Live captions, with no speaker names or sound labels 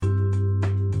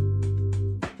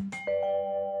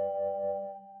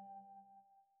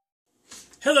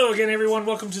Hello again, everyone.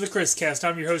 Welcome to the Chris Cast.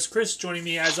 I'm your host, Chris. Joining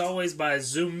me, as always, by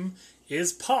Zoom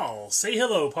is Paul. Say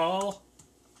hello, Paul.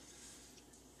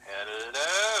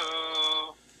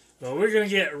 Hello. Well, we're going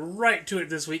to get right to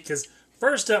it this week, because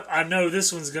first up, I know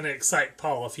this one's going to excite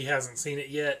Paul if he hasn't seen it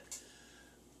yet.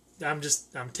 I'm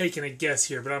taking a guess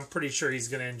here, but I'm pretty sure he's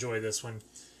going to enjoy this one.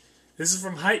 This is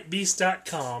from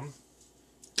Hypebeast.com,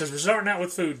 because we're starting out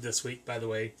with food this week, by the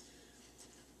way.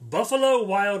 Buffalo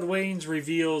Wild Wings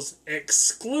reveals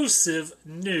exclusive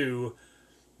new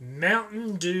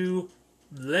Mountain Dew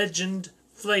Legend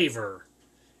flavor.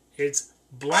 It's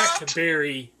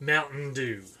Blackberry Mountain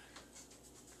Dew.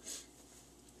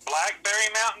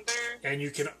 Blackberry Mountain Dew? And you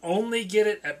can only get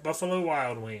it at Buffalo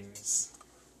Wild Wings.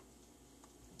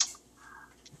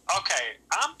 Okay,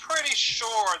 I'm pretty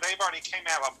sure they've already came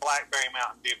out with Blackberry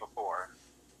Mountain Dew before.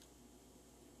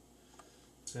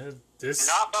 Not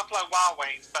Buffalo Wild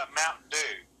Wings, but Mountain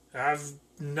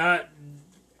Dew.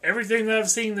 Everything that I've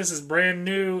seen, this is brand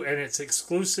new, and it's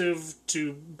exclusive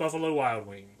to Buffalo Wild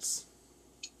Wings.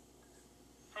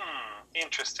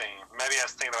 Interesting. Maybe I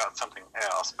was thinking about something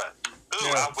else, but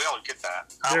yeah. I will get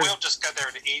that. I will just go there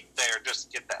to eat there,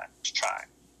 just get that, to try.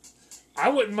 I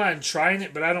wouldn't mind trying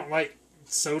it, but I don't like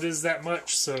sodas that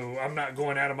much, so I'm not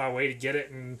going out of my way to get it,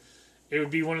 and it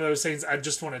would be one of those things, I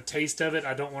just want a taste of it,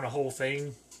 I don't want a whole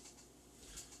thing.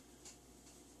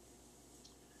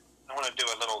 I want to do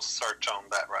a little search on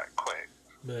that right quick.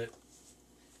 But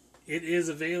it is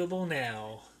available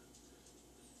now.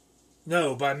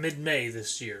 No, by mid-May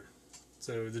this year.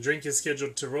 So the drink is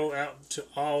scheduled to roll out to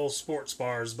all sports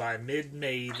bars by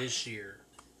mid-May this year.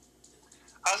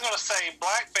 I was going to say,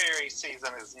 blackberry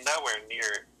season is nowhere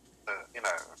near,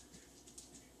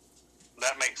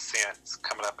 that makes sense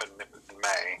coming up in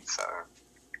May, so.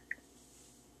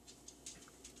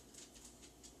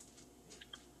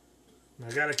 I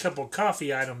got a couple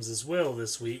coffee items as well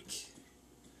this week.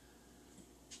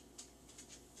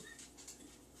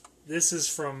 This is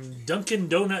from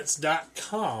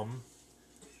DunkinDonuts.com.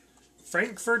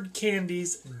 Frankfurt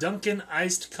Candy's Dunkin'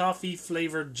 Iced Coffee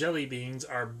flavored jelly beans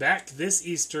are back this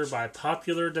Easter by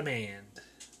popular demand.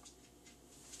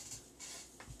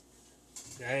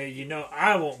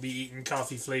 I won't be eating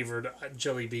coffee flavored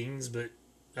jelly beans, but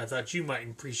I thought you might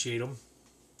appreciate them.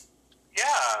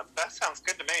 Yeah, that sounds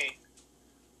good to me.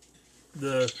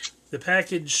 The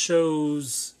package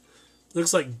shows,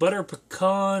 looks like butter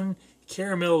pecan,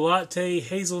 caramel latte,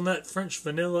 hazelnut, French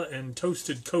vanilla, and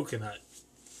toasted coconut.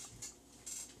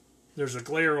 There's a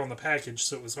glare on the package,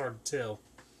 so it was hard to tell.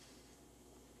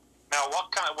 Now,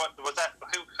 what was that?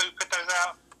 Who put those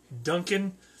out?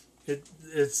 Dunkin'.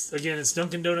 It's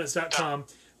DunkinDonuts.com.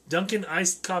 Dunkin'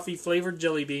 iced coffee flavored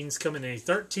jelly beans come in a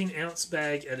 13-ounce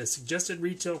bag at a suggested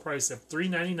retail price of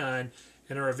 $3.99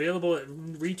 and are available at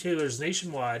retailers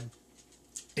nationwide,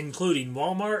 including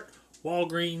Walmart,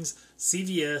 Walgreens,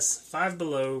 CVS, Five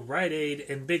Below, Rite Aid,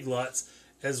 and Big Lots,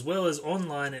 as well as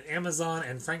online at Amazon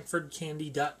and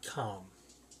FrankfurtCandy.com.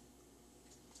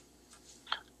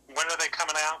 When are they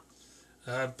coming out?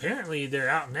 Apparently, they're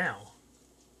out now.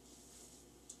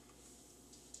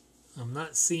 I'm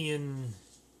not seeing.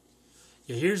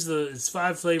 Yeah, it's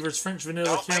 5 flavors: French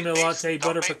vanilla, caramel latte,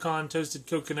 butter pecan, toasted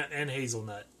coconut, and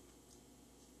hazelnut.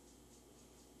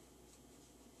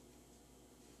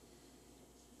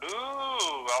 Ooh,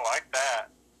 I like that.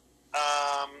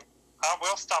 I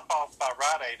will stop off by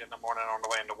Rite Aid in the morning on the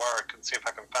way into work and see if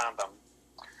I can find them.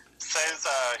 It says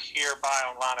here buy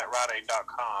online at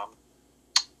RiteAid.com.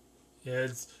 Yeah,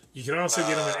 you can also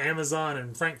get them at Amazon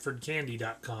and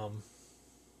FrankfurtCandy.com.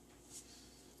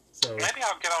 So maybe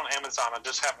I'll get on Amazon and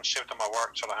just have them shipped to my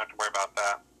work so I don't have to worry about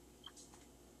that.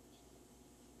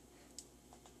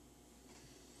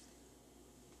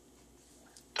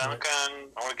 Dunkin',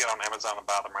 I want to get on Amazon and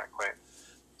buy them right quick.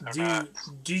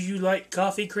 Do you like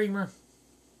coffee creamer?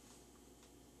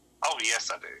 Oh,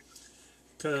 yes, I do.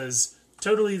 Because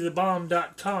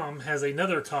TotallyTheBomb.com has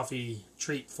another coffee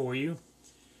treat for you.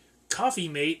 Coffee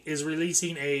Mate is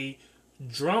releasing a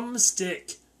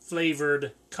drumstick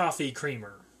flavored coffee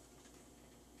creamer.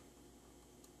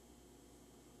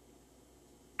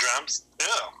 Drums? Ew.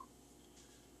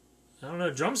 I don't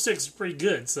know. Drumsticks are pretty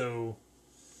good, so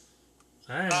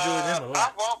I enjoy them a lot.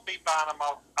 I won't be buying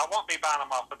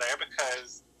them off of there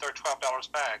because they're $12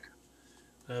 a bag.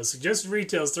 Suggested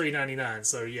retail is $3.99,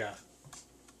 so yeah.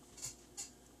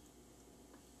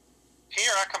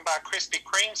 Here I can buy Krispy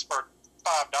Kremes for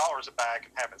 $5 a bag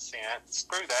and have it sent.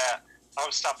 Screw that. I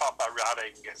would stop off by Rite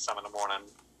Aid and get some in the morning.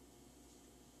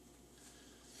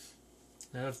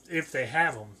 Now, if they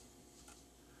have them.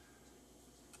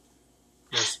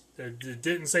 Yes, it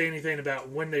didn't say anything about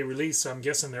when they release, so I'm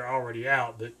guessing they're already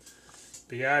out, but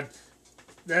But yeah,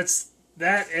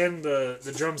 that and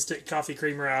the drumstick coffee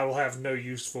creamer I will have no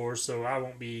use for, so I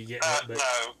won't be getting it. But,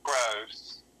 no,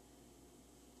 gross.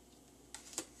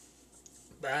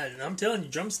 But I'm telling you,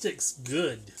 drumstick's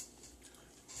good.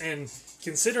 And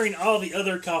considering all the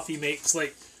other coffee makes,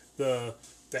 like the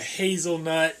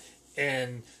hazelnut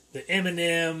and the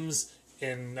M&Ms,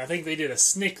 and I think they did a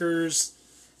Snickers.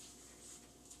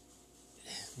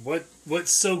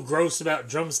 What's so gross about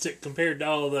drumstick compared to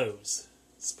all of those?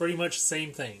 It's pretty much the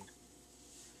same thing.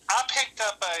 I picked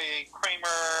up a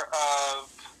creamer of...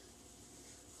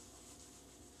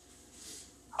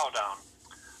 Hold on.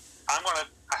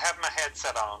 I have my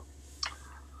headset on,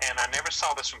 and I never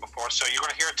saw this one before, so you're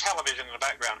going to hear a television in the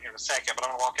background here in a second, but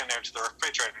I'm going to walk in there to the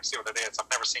refrigerator and see what it is. I've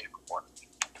never seen it before.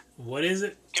 What is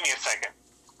it? Give me a second.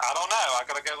 I don't know. I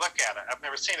got to go look at it. I've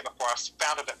never seen it before. I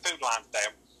found it at Food Line today.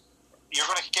 You're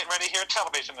going to get ready to hear a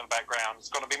television in the background. It's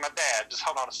going to be my dad. Just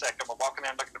hold on a second. We'll walk in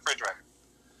there and look at the refrigerator.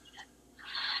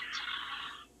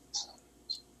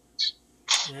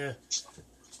 Yeah.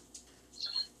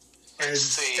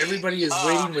 As everybody is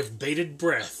waiting with bated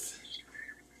breath.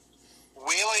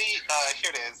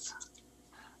 Here it is.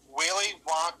 Willy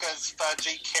Wonka's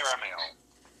Fudgy Caramel.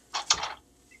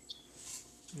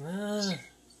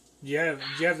 Yeah,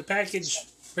 you have the package.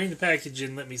 Bring the package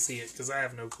in. Let me see it, because I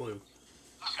have no clue.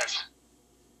 Okay.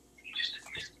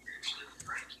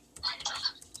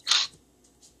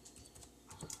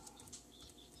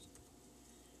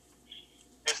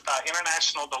 It's the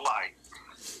International Delight.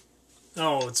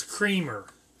 Oh, it's creamer.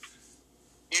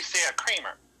 You see a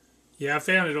creamer? Yeah, I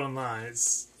found it online.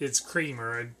 It's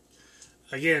creamer.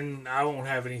 Again, I won't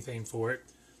have anything for it.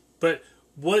 But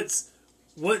what's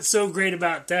so great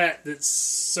about that that's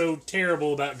so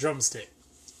terrible about drumstick?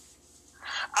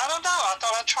 I don't know. I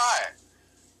thought I'd try it.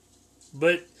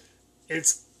 But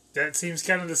that seems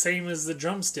kind of the same as the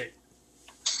drumstick.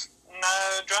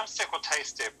 No, drumstick will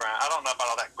taste different. I don't know about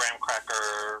all that graham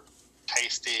cracker,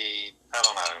 tasty. I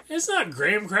don't know. It's not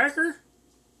graham cracker.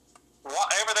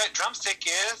 Whatever that drumstick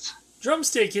is.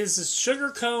 Drumstick is a sugar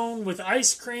cone with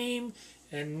ice cream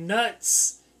and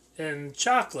nuts and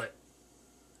chocolate.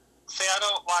 See, I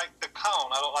don't like the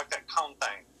cone. I don't like that cone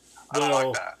thing. I don't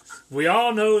like that. We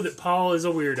all know that Paul is a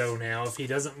weirdo now if he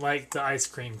doesn't like the ice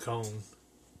cream cone.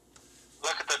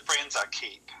 Look at the friends I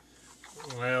keep.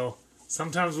 Well,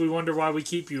 sometimes we wonder why we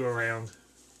keep you around.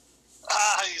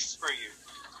 Screw you.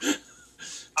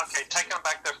 Okay, taking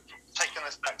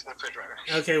this back to the refrigerator.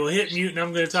 Okay, well, hit mute, and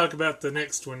I'm going to talk about the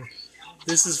next one.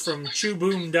 This is from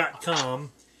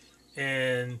chewboom.com,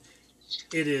 and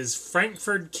it is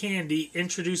Frankfurt Candy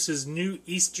introduces new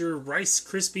Easter Rice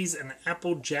Krispies and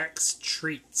Apple Jacks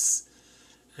treats.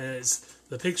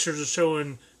 The pictures are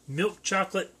showing milk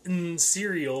chocolate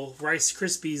cereal Rice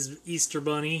Krispies Easter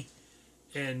Bunny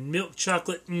and milk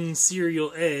chocolate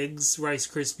cereal eggs Rice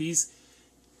Krispies,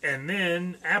 and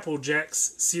then Apple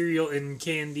Jacks cereal and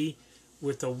candy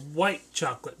with a white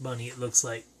chocolate bunny, it looks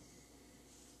like.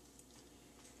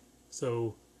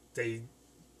 So the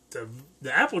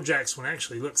Apple Jacks one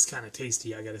actually looks kind of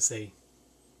tasty, I gotta say.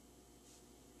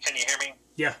 Can you hear me?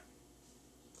 Yeah.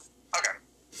 Okay.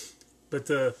 But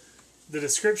the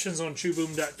descriptions on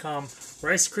chewboom.com: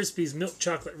 Rice Krispies Milk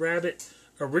Chocolate Rabbit,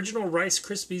 original Rice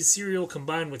Krispies cereal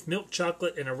combined with milk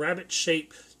chocolate in a rabbit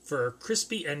shape for a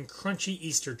crispy and crunchy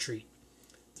Easter treat.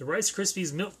 The Rice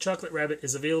Krispies Milk Chocolate Rabbit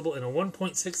is available in a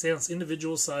 1.6 ounce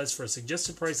individual size for a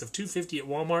suggested price of $2.50 at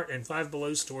Walmart and Five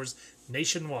Below stores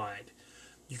nationwide.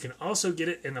 You can also get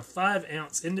it in a 5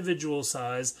 ounce individual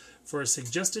size for a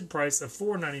suggested price of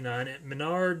 $4.99 at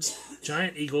Menards,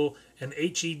 Giant Eagle, and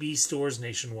H-E-B stores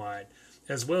nationwide,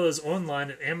 as well as online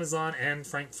at Amazon and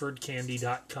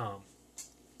frankfurtcandy.com.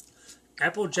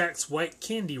 Apple Jacks White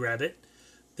Candy Rabbit,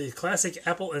 the classic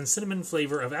apple and cinnamon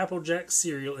flavor of Apple Jacks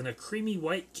cereal in a creamy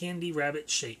white candy rabbit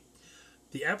shape.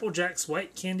 The Apple Jacks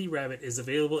White Candy Rabbit is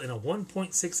available in a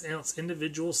 1.6 ounce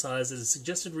individual size at a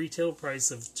suggested retail price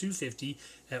of $2.50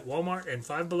 at Walmart and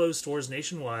Five Below stores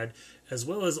nationwide, as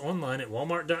well as online at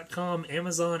walmart.com,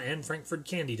 Amazon, and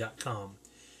frankfurtcandy.com.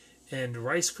 And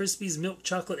Rice Krispies Milk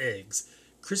Chocolate Eggs.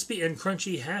 Crispy and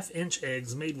crunchy half-inch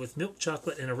eggs made with milk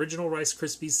chocolate and original Rice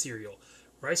Krispies cereal.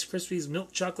 Rice Krispies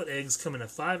Milk Chocolate Eggs come in a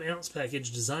 5 ounce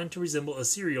package designed to resemble a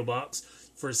cereal box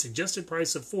for a suggested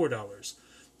price of $4.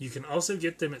 You can also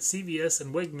get them at CVS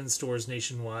and Wegmans stores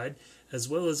nationwide, as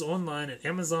well as online at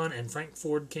Amazon and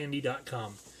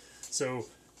frankfurtcandy.com. So,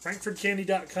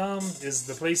 frankfurtcandy.com is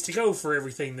the place to go for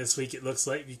everything this week, it looks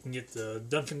like. You can get the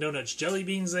Dunkin' Donuts jelly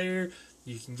beans there,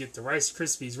 you can get the Rice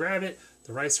Krispies Rabbit,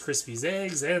 the Rice Krispies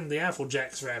Eggs, and the Apple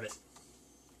Jacks Rabbit.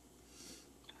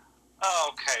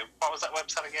 Oh, okay. What was that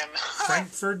website again?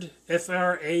 Frankford,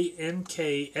 FRANKFORD,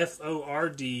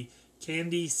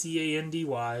 Candy,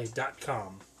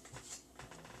 CANDY.com.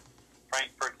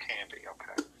 Frankfurt Candy,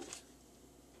 okay.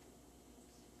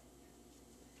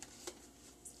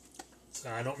 So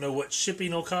I don't know what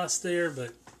shipping will cost there,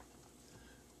 but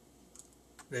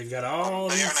they've got all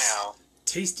there these now.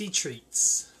 tasty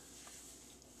treats.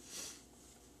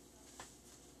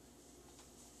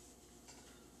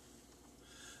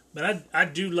 But I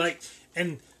do like,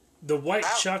 and the white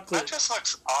chocolate, That just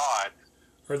looks odd.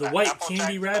 or the That white Applejack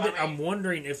candy rabbit, bunny. I'm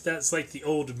wondering if that's like the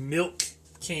old milk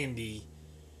candy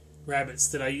rabbits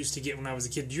that I used to get when I was a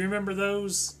kid. Do you remember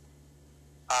those?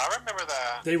 I remember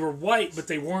that. They were white, but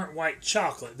they weren't white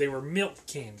chocolate. They were milk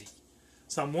candy.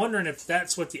 So I'm wondering if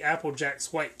that's what the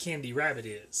Applejack's white candy rabbit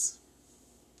is.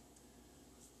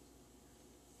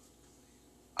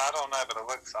 I don't know, but it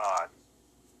looks odd.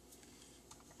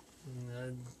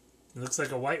 It looks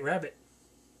like a white rabbit.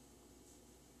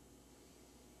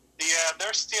 Yeah,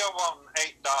 they're still wanting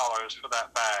 $8 for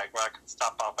that bag, but I can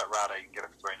stop off at Rite Aid and get it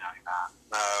for $3.99.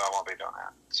 No, I won't be doing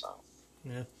that. So.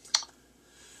 Yeah.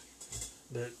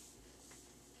 But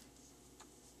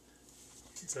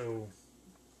so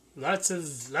lots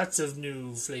of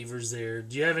new flavors there.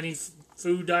 Do you have any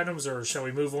food items, or shall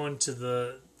we move on to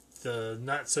the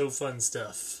not so fun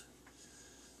stuff?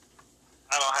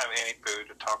 I don't have any food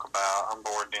to talk about. I'm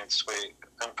bored next week.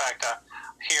 In fact,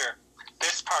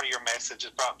 this part of your message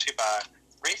is brought to you by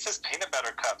Reese's Peanut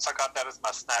Butter Cups. I got that as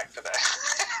my snack today.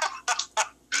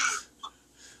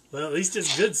 Well, at least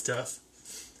it's good stuff.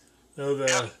 So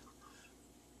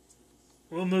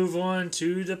we'll move on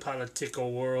to the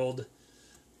political world.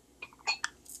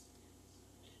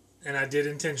 And I did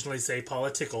intentionally say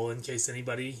political in case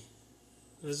anybody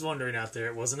was wondering out there.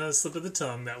 It wasn't a slip of the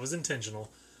tongue. That was intentional.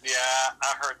 Yeah,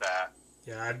 I heard that.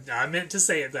 Yeah, I meant to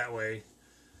say it that way.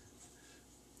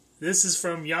 This is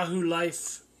from Yahoo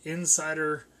Life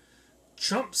Insider.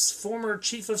 Trump's former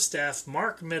chief of staff,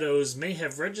 Mark Meadows, may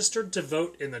have registered to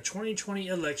vote in the 2020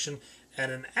 election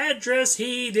at an address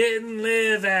he didn't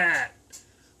live at.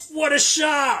 What a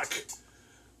shock!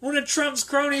 One of Trump's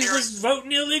cronies was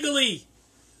voting illegally.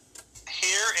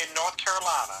 Here in North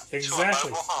Carolina. Exactly.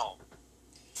 To a mobile home.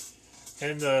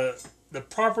 And the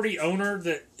property owner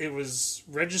that it was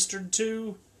registered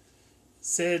to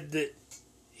said that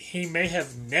he may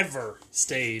have never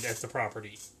stayed at the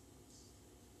property.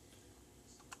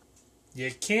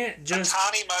 You can't just...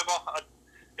 It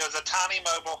was a tiny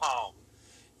mobile home.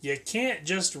 You can't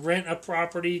just rent a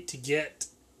property to get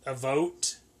a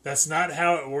vote. That's not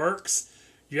how it works.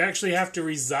 You actually have to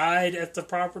reside at the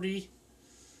property.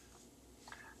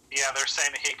 Yeah, they're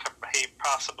saying that he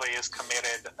possibly has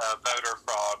committed voter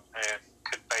fraud and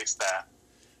could face that.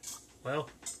 Well,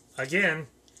 again,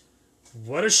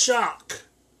 what a shock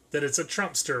that it's a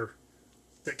Trumpster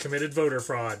that committed voter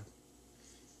fraud.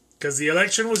 Because the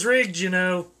election was rigged, you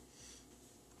know.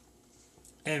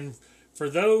 And for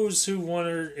those who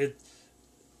wonder,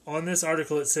 on this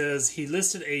article it says he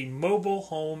listed a mobile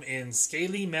home in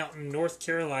Scaly Mountain, North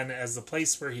Carolina as the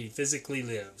place where he physically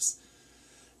lives.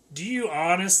 Do you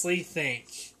honestly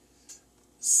think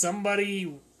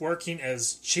somebody working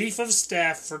as chief of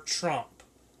staff for Trump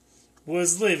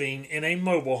was living in a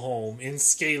mobile home in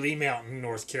Scaly Mountain,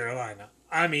 North Carolina?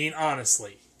 I mean,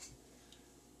 honestly.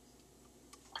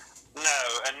 No,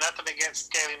 and nothing against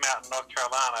Scaly Mountain, North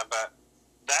Carolina, but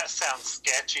that sounds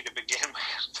sketchy to begin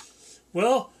with.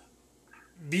 Well,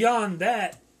 beyond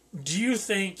that, do you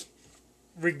think,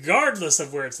 regardless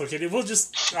of where it's located,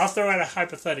 I'll throw out a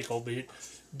hypothetical, but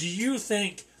do you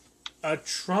think a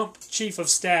Trump chief of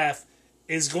staff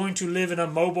is going to live in a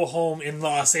mobile home in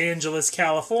Los Angeles,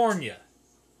 California?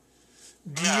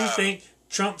 Do you think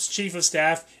Trump's chief of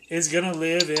staff is going to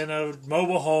live in a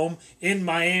mobile home in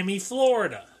Miami,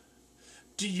 Florida?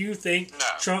 Do you think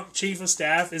Trump chief of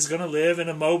staff is going to live in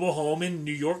a mobile home in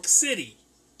New York City?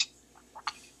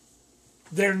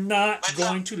 They're not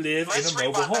going to live in a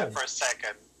mobile home. Let's rewind that for a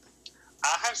second.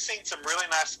 I have seen some really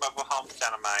nice mobile homes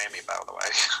down in Miami, by the way.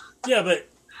 Yeah, but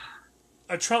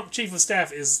a Trump chief of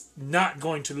staff is not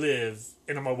going to live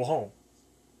in a mobile home.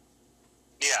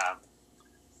 Yeah.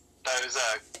 Those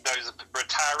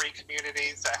retiree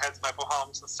communities that has mobile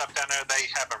homes and stuff down there, they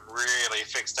have them really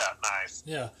fixed up nice.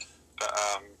 Yeah. But,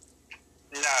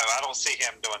 no, I don't see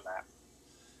him doing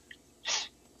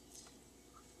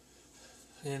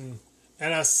that.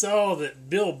 And I saw that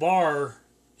Bill Barr,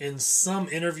 in some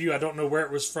interview, I don't know where it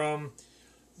was from,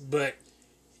 but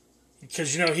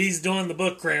because, he's doing the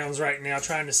book rounds right now,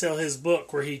 trying to sell his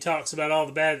book where he talks about all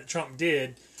the bad that Trump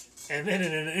did, and then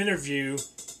in an interview,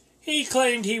 he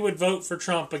claimed he would vote for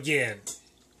Trump again.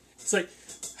 It's like,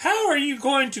 how are you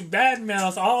going to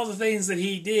badmouth all the things that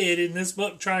he did in this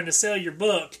book trying to sell your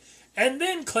book and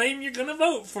then claim you're going to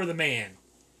vote for the man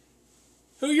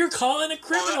who you're calling a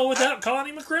criminal without calling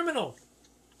him a criminal?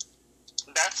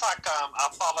 That's like, I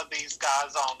follow these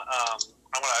guys on,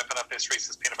 I'm going to open up this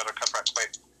Reese's Peanut Butter Cup right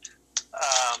quick,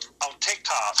 on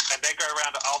TikTok, and they go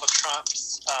around to all the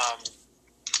Trump's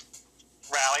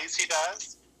rallies he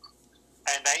does,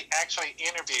 and they actually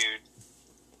interviewed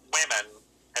women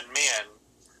and men.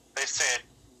 They said,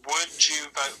 would you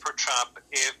vote for Trump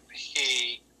if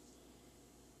he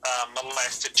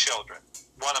molested children?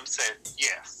 One of them said,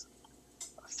 yes.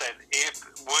 Said,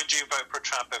 would you vote for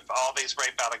Trump if all these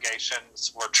rape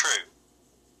allegations were true?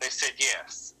 They said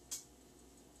yes.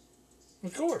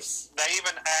 Of course. They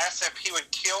even asked if he would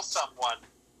kill someone,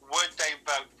 would they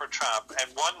vote for Trump?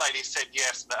 And one lady said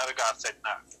yes, and the other guy said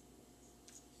no.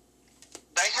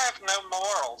 They have no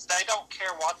morals. They don't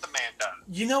care what the man does.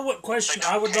 You know what question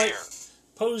I would like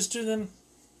pose to them?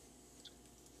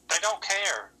 They don't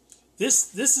care.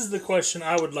 This is the question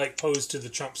I would like posed to the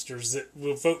Trumpsters that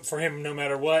will vote for him no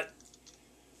matter what.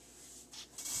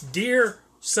 Dear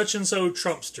such-and-so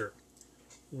Trumpster,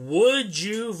 would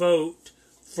you vote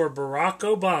for Barack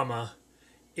Obama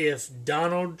if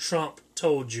Donald Trump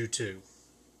told you to?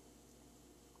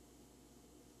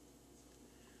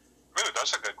 Ooh,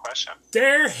 that's a good question.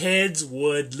 Their heads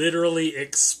would literally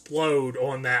explode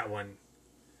on that one.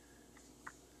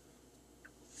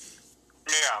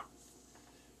 Yeah.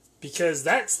 Because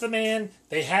that's the man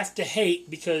they have to hate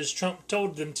because Trump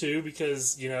told them to,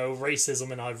 because, you know,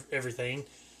 racism and everything.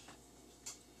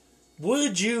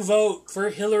 Would you vote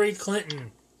for Hillary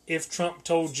Clinton if Trump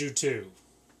told you to?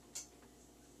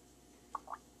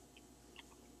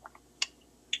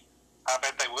 I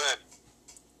bet they would.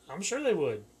 I'm sure they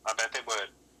would. I bet they would.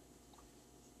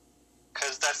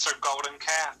 Because that's their golden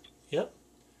calf. Yep.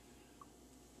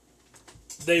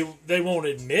 They won't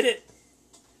admit it.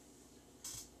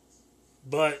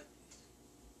 But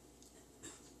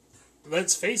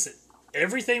let's face it,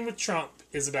 everything with Trump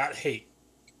is about hate.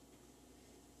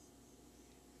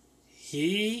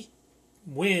 He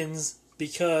wins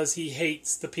because he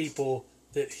hates the people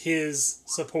that his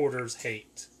supporters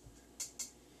hate.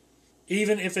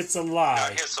 Even if it's a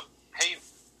lie.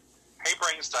 He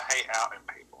brings the hate out in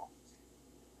people.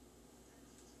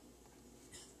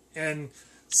 And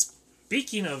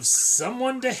speaking of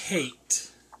someone to hate,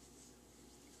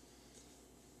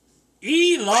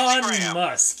 Elon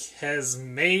Musk has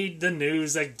made the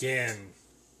news again.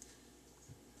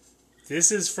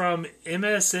 This is from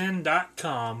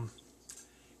MSN.com.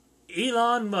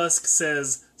 Elon Musk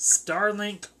says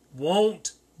Starlink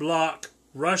won't block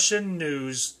Russian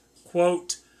news,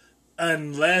 quote,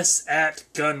 unless at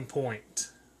gunpoint.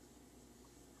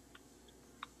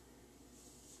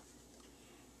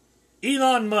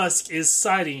 Elon Musk is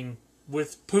siding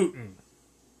with Putin.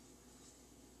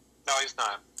 No, he's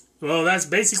not. Well, that's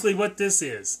basically what this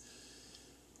is.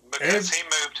 Because he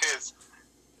moved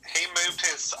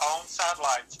his own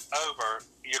satellites over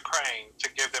Ukraine to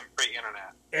give them free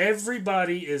internet.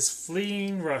 Everybody is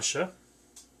fleeing Russia.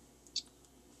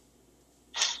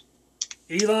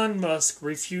 Elon Musk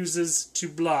refuses to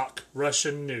block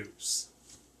Russian news.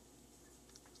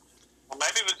 Well,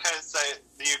 maybe because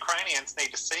the Ukrainians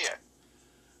need to see it.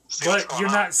 But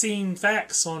you're not seeing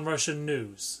facts on Russian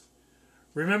news.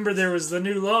 Remember, there was the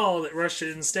new law that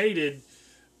Russia instated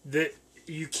that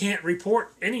you can't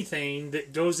report anything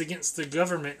that goes against the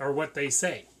government or what they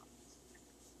say.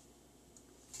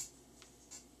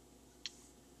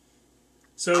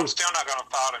 So I'm still not going to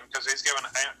fault him because he's given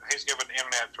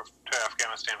internet to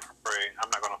Afghanistan for free. I'm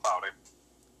not going to fault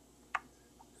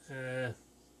him.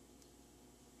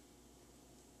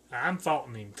 I'm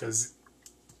faulting him because,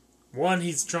 one,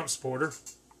 he's a Trump supporter.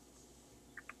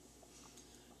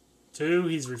 Two,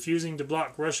 he's refusing to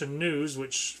block Russian news,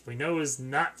 which we know is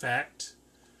not fact,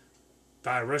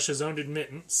 by Russia's own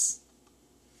admittance.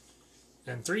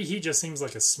 And three, he just seems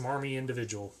like a smarmy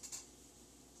individual.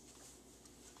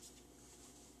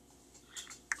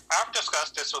 I've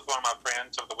discussed this with one of my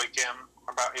friends over the weekend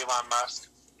about Elon Musk.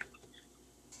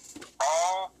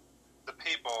 All the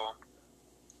people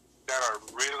that are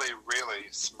really, really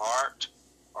smart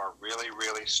are really,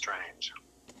 really strange.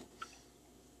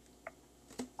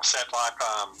 Except like,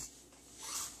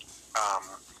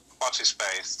 what's his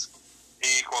face? E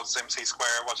equals MC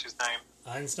squared, what's his name?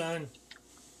 Einstein?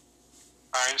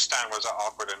 Einstein was an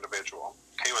awkward individual.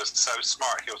 He was so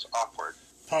smart, he was awkward.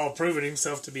 Paul proving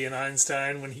himself to be an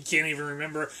Einstein when he can't even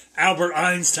remember Albert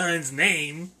Einstein's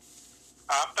name.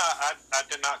 I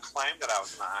did not claim that I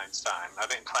was an Einstein. I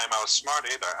didn't claim I was smart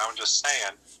either. I was just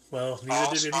saying. Well,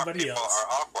 neither did anybody else. All smart people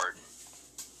are awkward.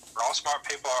 All smart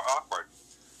people are awkward.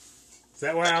 Is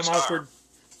that why I'm awkward?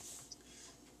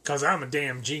 Because I'm a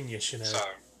damn genius, you know. So,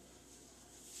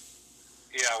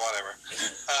 yeah, whatever.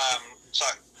 So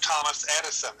Thomas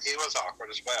Edison, he was awkward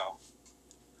as well.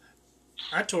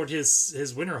 I toured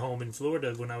his winter home in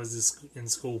Florida when I was in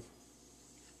school.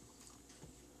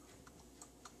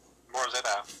 Where was it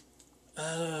at?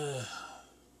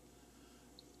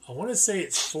 I want to say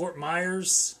it's Fort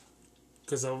Myers,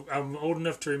 because I'm old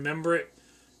enough to remember it,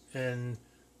 and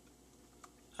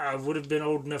I would have been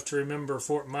old enough to remember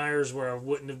Fort Myers, where I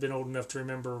wouldn't have been old enough to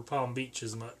remember Palm Beach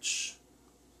as much.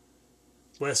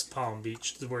 West Palm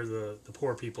Beach, where the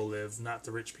poor people live, not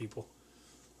the rich people.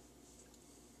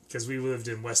 Because we lived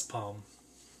in West Palm.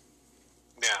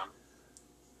 Yeah.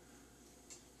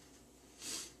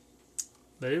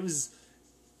 But it was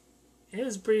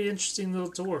a pretty interesting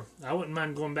little tour. I wouldn't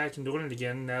mind going back and doing it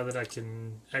again now that I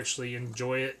can actually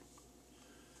enjoy it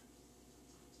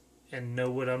and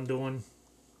know what I'm doing.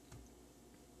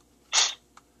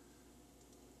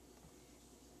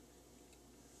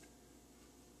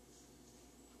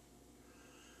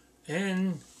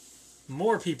 And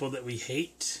more people that we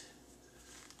hate.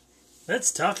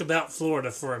 Let's talk about Florida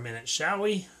for a minute, shall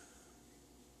we?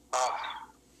 Oh,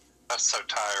 that's so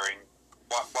tiring.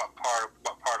 What part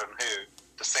and who?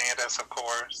 DeSantis, of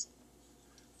course.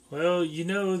 Well, you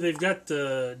know, they've got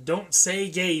the Don't Say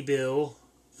Gay bill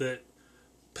that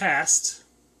passed.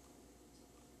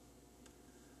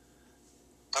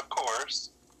 Of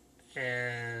course.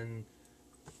 And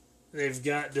they've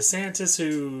got DeSantis,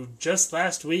 who just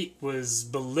last week was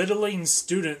belittling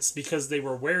students because they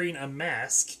were wearing a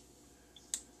mask.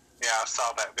 Yeah, I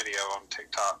saw that video on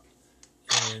TikTok.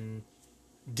 And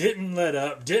didn't let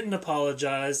up, didn't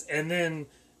apologize, and then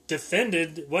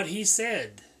defended what he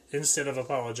said instead of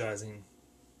apologizing.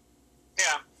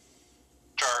 Yeah.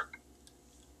 Jerk.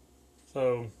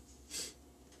 So,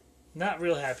 not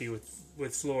real happy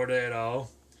with Florida at all.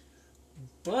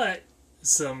 But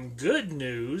some good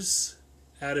news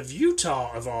out of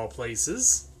Utah, of all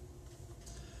places.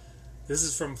 This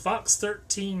is from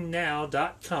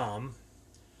Fox13Now.com.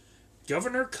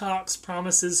 Governor Cox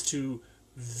promises to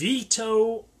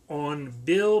veto on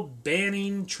bill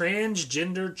banning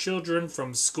transgender children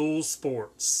from school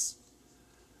sports.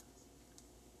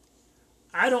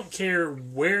 I don't care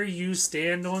where you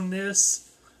stand on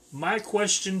this. My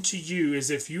question to you is,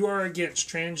 if you are against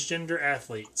transgender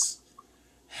athletes,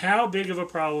 how big of a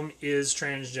problem is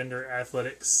transgender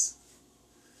athletics?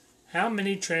 How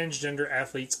many transgender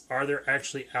athletes are there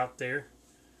actually out there?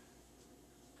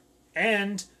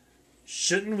 And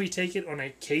shouldn't we take it on a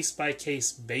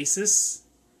case-by-case basis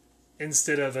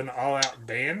instead of an all-out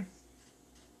ban?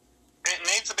 It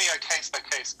needs to be a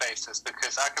case-by-case basis,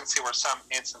 because I can see where some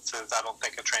instances I don't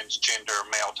think a transgender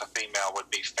male to female would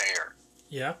be fair.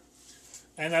 Yeah,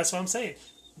 and that's what I'm saying.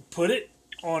 Put it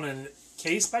on a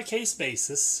case-by-case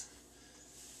basis,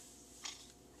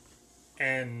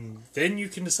 and then you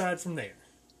can decide from there.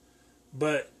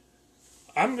 But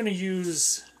I'm going to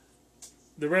use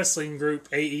the wrestling group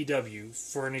AEW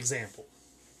for an example.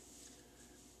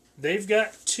 They've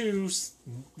got two,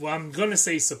 well, I'm going to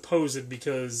say supposed,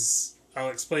 because I'll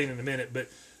explain in a minute, but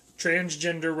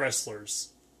transgender wrestlers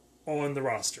on the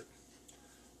roster.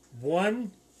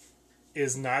 One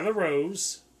is Nyla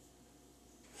Rose,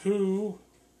 who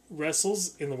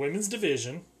wrestles in the women's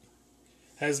division,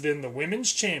 has been the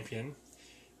women's champion,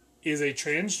 is a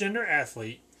transgender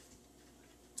athlete,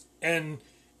 and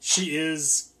she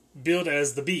is billed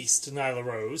as the Beast, Nyla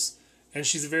Rose, and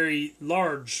she's a very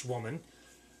large woman.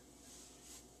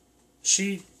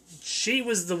 She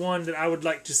was the one that I would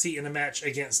like to see in a match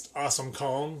against Awesome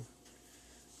Kong.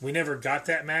 We never got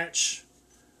that match,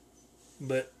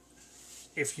 but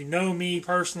if you know me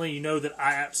personally, you know that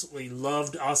I absolutely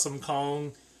loved Awesome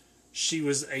Kong. She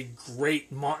was a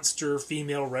great monster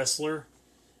female wrestler.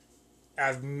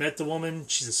 I've met the woman.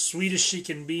 She's as sweet as she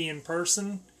can be in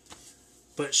person,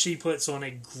 but she puts on a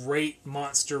great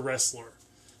monster wrestler.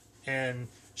 And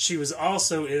she was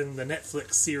also in the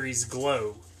Netflix series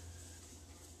Glow.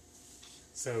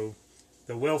 So,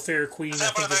 the welfare queen. Is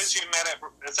that one of those you met at?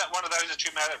 Is that one of those that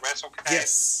you met at WrestleCade?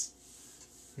 Yes,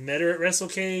 met her at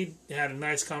WrestleCade. Had a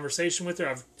nice conversation with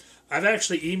her. I've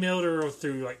actually emailed her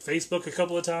through like Facebook a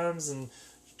couple of times and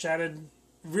chatted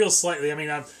real slightly. I mean,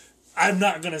 I'm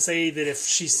not gonna say that if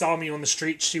she saw me on the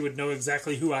street, she would know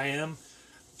exactly who I am.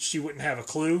 She wouldn't have a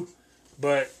clue,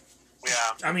 but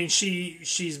yeah. I mean,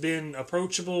 she's been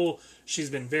approachable.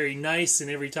 She's been very nice, and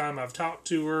every time I've talked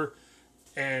to her,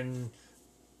 and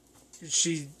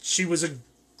she was a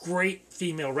great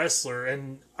female wrestler,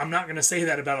 and I'm not going to say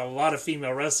that about a lot of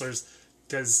female wrestlers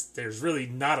because there's really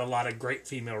not a lot of great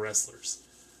female wrestlers.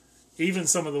 Even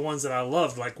some of the ones that I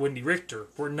loved, like Wendy Richter,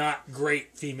 were not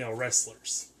great female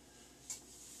wrestlers.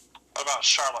 What about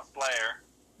Charlotte Flair?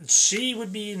 She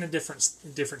would be in a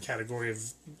different category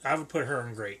of. I would put her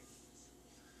in great.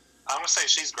 I'm gonna say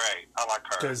she's great. I like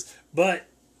her. But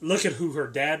look at who her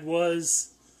dad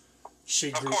was.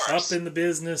 She grew up in the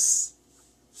business,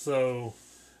 so,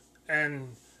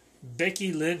 and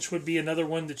Becky Lynch would be another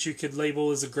one that you could label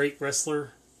as a great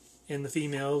wrestler in the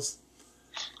females.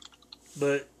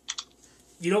 But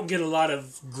you don't get a lot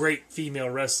of great female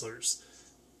wrestlers.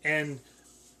 And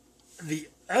the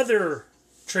other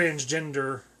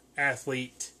transgender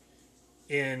athlete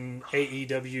in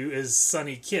AEW is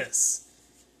Sonny Kiss.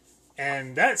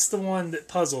 And that's the one that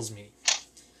puzzles me.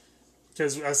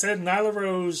 Because I said Nyla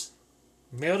Rose,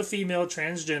 male to female,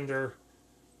 transgender,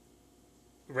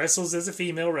 wrestles as a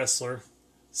female wrestler.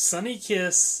 Sonny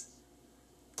Kiss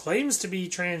claims to be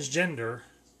transgender,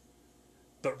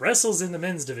 but wrestles in the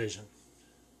men's division.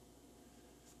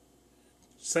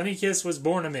 Sonny Kiss was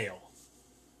born a male.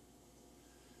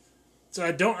 So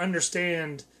I don't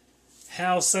understand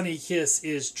how Sonny Kiss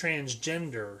is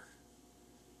transgender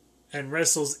and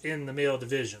wrestles in the male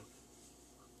division.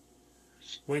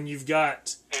 When you've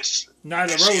got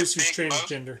Nyla Rose who's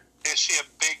transgender. Is she a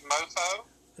big mofo?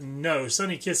 No,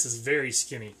 Sonny Kiss is very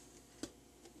skinny.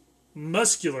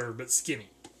 Muscular, but skinny.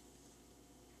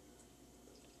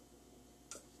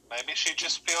 Maybe she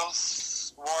just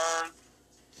feels more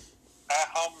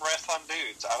at-home wrestling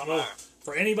dudes. I don't know.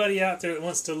 For anybody out there that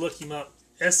wants to look him up,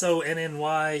 Sonny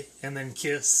and then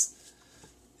Kiss.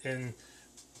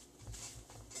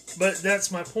 But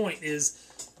that's my point is,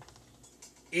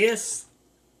 if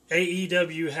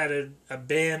AEW had a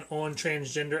ban on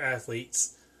transgender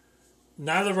athletes,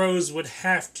 Nyla Rose would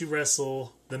have to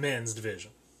wrestle the men's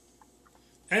division.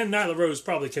 And Nyla Rose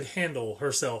probably could handle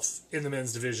herself in the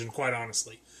men's division, quite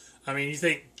honestly. I mean, you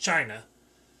think China,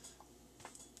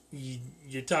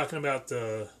 you're talking about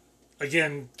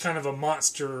again, kind of a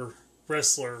monster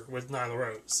wrestler with Nyla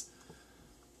Rose.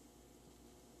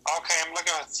 Okay, I'm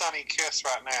looking at Sonny Kiss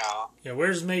right now. Yeah,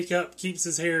 wears makeup, keeps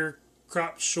his hair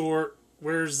cropped short,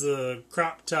 wears the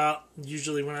crop top,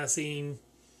 usually when I see him.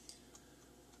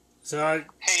 So okay,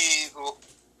 I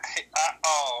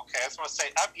was going to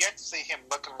say, I've yet to see him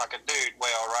looking like a dude.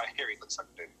 Well, right here he looks like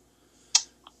a dude.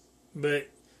 But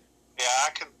yeah,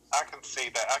 I can see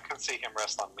that. I can see him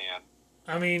wrestling men.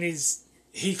 I mean,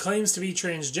 he claims to be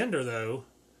transgender though,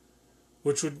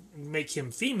 which would make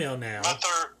him female now.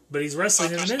 But he's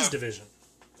wrestling in the men's division.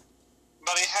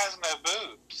 But he has no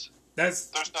boobs.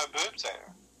 There's no boobs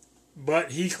there.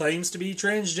 But he claims to be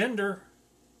transgender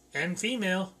and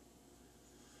female.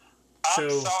 I'm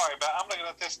sorry, but I'm looking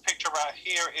at this picture right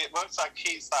here. It looks like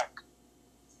he's like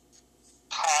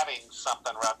patting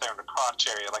something right there in the crotch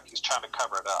area, like he's trying to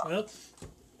cover it up. Well,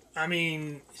 I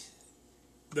mean,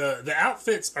 the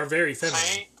outfits are very feminine.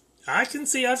 See? I can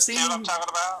see. I've seen. See what I'm talking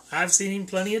about? I've seen him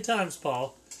plenty of times,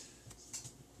 Paul.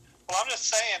 Well, I'm just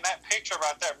saying that picture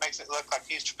right there makes it look like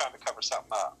he's trying to cover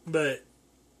something up. But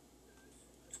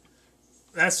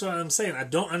that's what I'm saying. I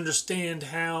don't understand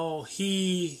how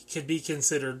he could be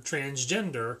considered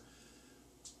transgender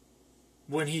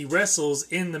when he wrestles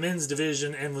in the men's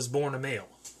division and was born a male.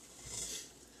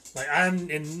 Like, I'm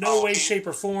in no way, shape,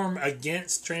 or form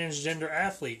against transgender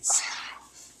athletes.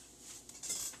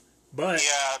 But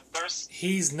yeah,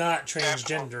 he's not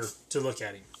transgender to look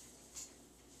at him.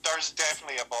 There's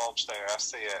definitely a bulge there. I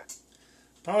see it.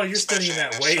 Paul, you're studying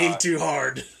that way too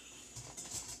hard.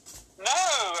 No,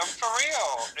 I'm for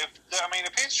real. If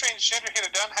he's transgender,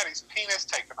 he'd have had his penis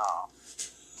taken off.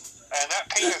 And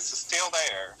that penis is still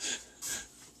there.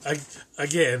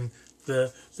 Again,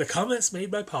 the comments made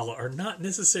by Paula are not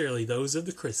necessarily those of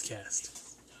the Chriscast.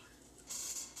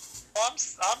 Well,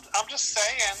 I'm just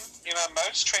saying,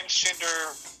 most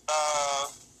transgender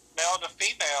male to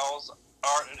females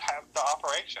have the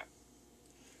operation.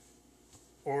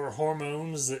 Or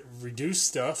hormones that reduce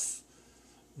stuff.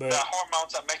 But the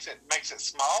hormones that makes it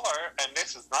smaller, and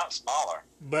this is not smaller.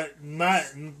 But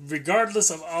regardless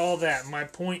of all that, my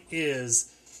point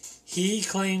is, he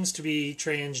claims to be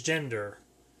transgender.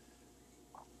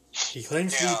 He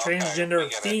claims to be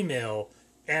transgender female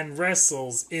and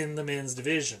wrestles in the men's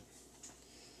division.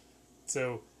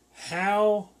 So,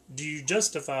 how do you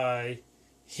justify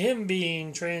him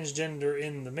being transgender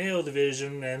in the male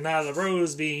division and Nyla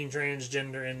Rose being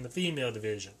transgender in the female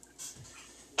division?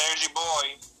 There's your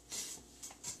boy.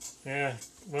 Yeah,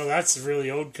 well, that's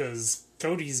really old because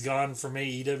Cody's gone from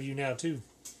AEW now, too.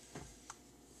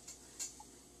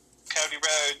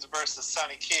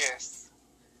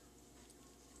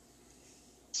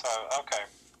 So, okay.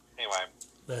 Anyway,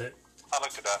 But I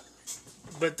looked it up.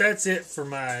 that's it for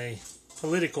my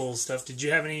political stuff. Did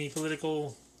you have any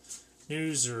political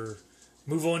news, or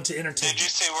move on to entertainment? Did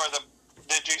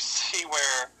you see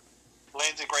where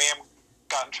Lindsey Graham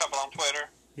got in trouble on Twitter?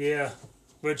 Yeah,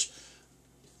 which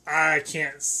I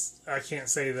can't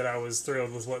say that I was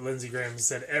thrilled with what Lindsey Graham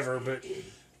said ever, but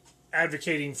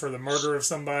advocating for the murder of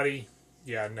somebody,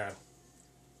 yeah, no.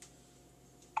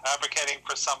 Advocating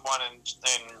for someone in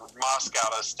Moscow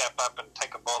to step up and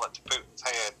take a bullet to Putin's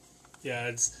head. Yeah,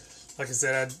 it's like I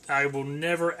said, I will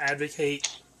never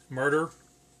advocate murder.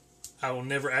 I will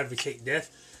never advocate death.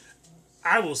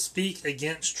 I will speak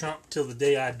against Trump till the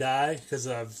day I die, because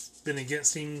I've been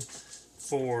against him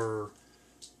for,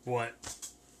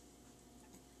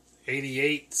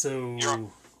 88, so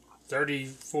 30,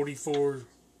 44,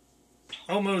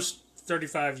 almost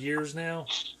 35 years now.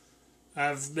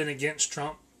 I've been against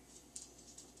Trump.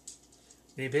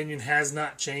 The opinion has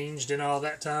not changed in all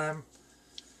that time.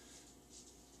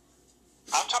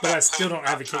 But I still don't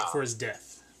advocate for his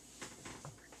death.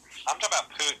 I'm talking about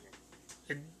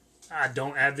Putin. I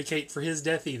don't advocate for his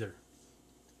death either.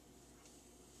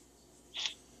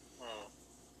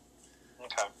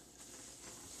 Okay.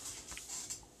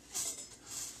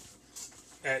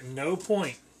 At no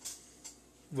point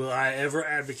will I ever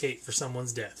advocate for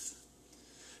someone's death.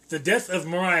 The death of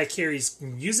Mariah Carey's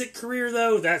music career,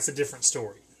 though, that's a different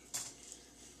story.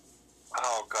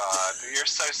 Oh, God. You're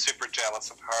so super jealous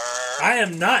of her. I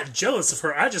am not jealous of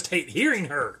her. I just hate hearing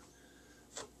her.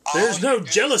 There's no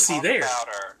jealousy there.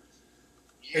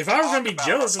 If I were going to be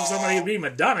jealous of somebody, it would be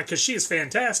Madonna, because she is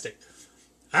fantastic.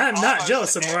 I am not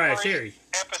jealous of Mariah Carey.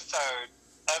 Episode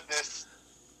of this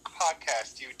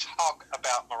podcast, you talk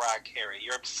about Mariah Carey.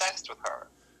 You're obsessed with her.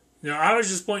 No, I was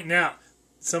just pointing out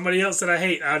somebody else that I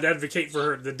hate. I'd advocate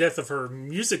for the death of her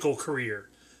musical career,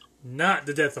 not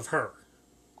the death of her.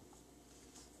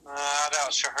 I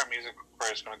doubt sure her musical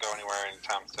career is going to go anywhere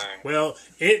anytime soon. Well,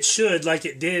 it should, like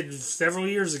it did several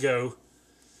years ago.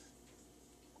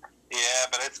 Yeah,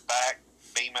 but it's back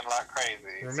beaming like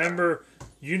crazy. Remember,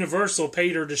 Universal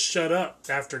paid her to shut up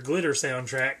after Glitter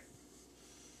soundtrack.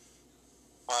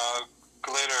 Well,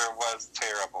 Glitter was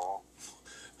terrible.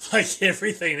 Like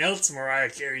everything else Mariah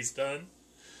Carey's done.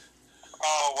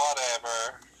 Oh,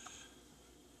 whatever.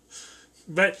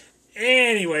 But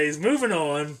anyways, moving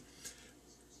on.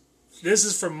 This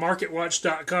is from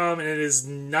MarketWatch.com, and it is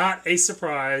not a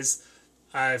surprise.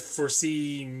 I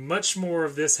foresee much more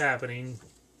of this happening.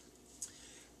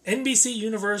 NBC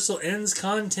Universal ends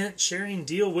content sharing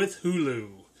deal with Hulu.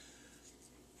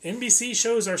 NBC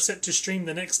shows are set to stream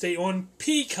the next day on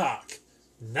Peacock,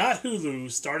 not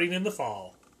Hulu, starting in the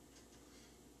fall.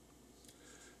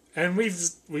 And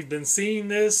we've been seeing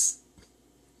this.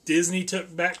 Disney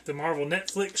took back the Marvel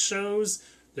Netflix shows.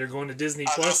 They're going to Disney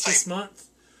Plus this month.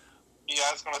 Yeah,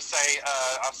 I was going to say,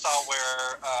 I saw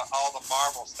where all the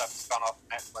Marvel stuff has gone off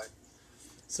Netflix.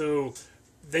 So,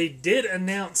 they did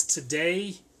announce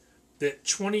today that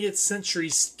 20th Century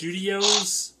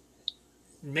Studios,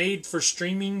 made for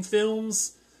streaming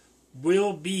films,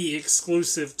 will be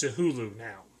exclusive to Hulu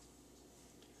now.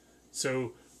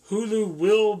 So, Hulu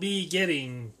will be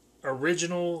getting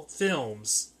original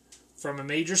films from a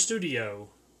major studio,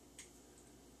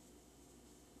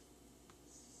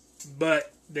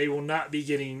 but they will not be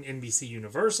getting NBC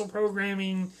Universal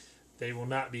programming. They will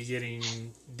not be getting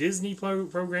Disney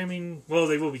programming. Well,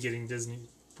 they will be getting Disney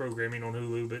programming on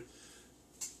Hulu, but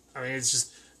I mean, it's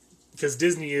just because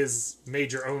Disney is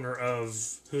major owner of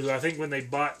Hulu. I think when they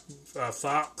bought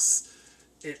Fox,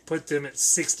 it put them at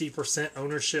 60%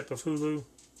 ownership of Hulu.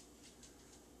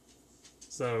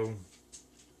 So,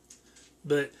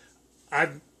 but I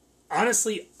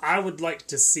would like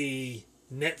to see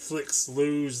Netflix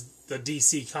lose the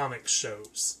DC Comics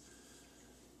shows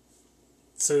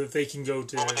so that they can go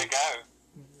to Where would they go?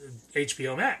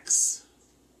 HBO Max.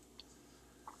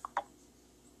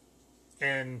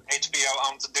 And HBO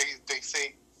owns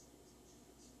DC.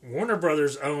 Warner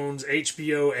Brothers owns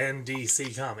HBO and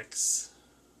DC Comics.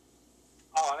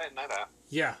 Oh, I didn't know that.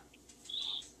 Yeah.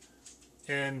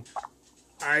 And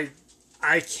I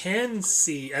can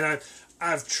see, and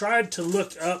I've tried to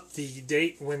look up the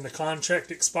date when the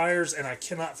contract expires, and I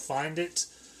cannot find it,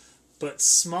 but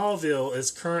Smallville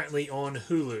is currently on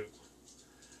Hulu.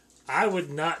 I would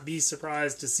not be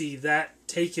surprised to see that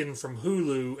taken from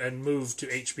Hulu and moved to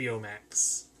HBO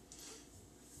Max.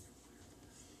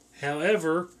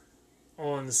 However,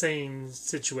 on the same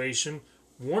situation,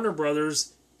 Warner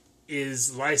Brothers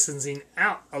is licensing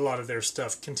out a lot of their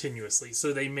stuff continuously,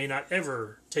 so they may not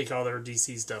ever take all their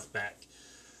DC stuff back.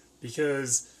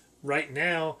 Because right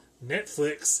now,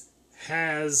 Netflix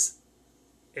has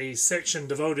a section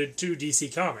devoted to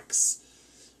DC Comics.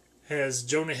 Has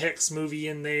Jonah Hex movie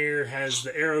in there, has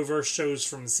the Arrowverse shows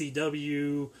from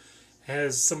CW,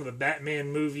 has some of the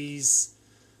Batman movies.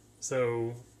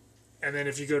 So, and then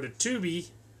if you go to Tubi,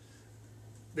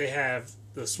 they have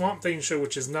the Swamp Thing show,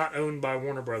 which is not owned by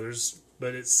Warner Brothers,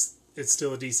 but it's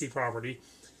still a DC property.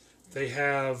 They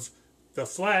have The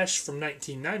Flash from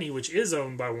 1990, which is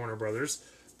owned by Warner Brothers.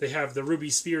 They have the Ruby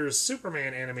Spears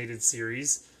Superman animated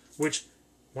series, which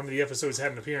one of the episodes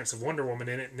had an appearance of Wonder Woman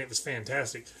in it, and it was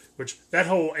fantastic. Which, that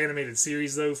whole animated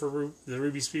series, though, for the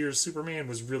Ruby Spears Superman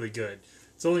was really good.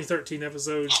 It's only 13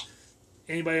 episodes.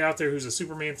 Anybody out there who's a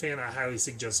Superman fan, I highly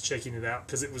suggest checking it out,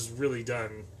 because it was really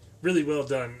well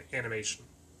done animation.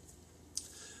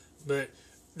 But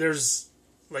there's,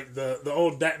 like, the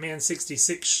old Batman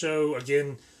 66 show.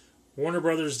 Again, Warner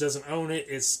Brothers doesn't own it.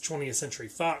 It's 20th Century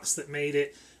Fox that made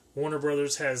it. Warner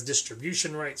Brothers has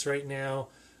distribution rights right now,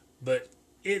 but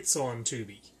it's on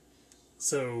Tubi.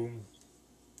 So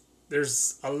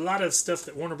there's a lot of stuff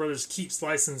that Warner Brothers keeps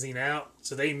licensing out,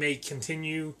 so they may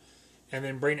continue and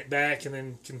then bring it back and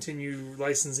then continue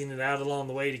licensing it out along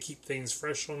the way to keep things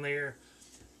fresh on there.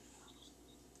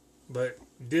 But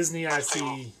Disney, I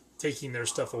see, taking their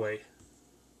stuff away.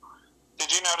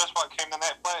 Did you notice what came to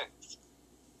Netflix?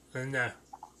 No.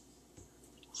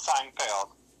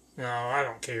 Seinfeld. No, I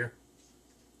don't care.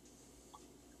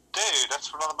 Dude,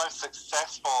 that's one of the most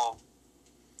successful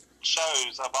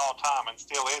shows of all time and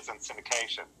still is in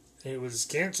syndication. It was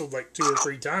canceled like 2 or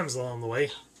 3 times along the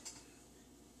way.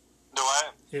 Do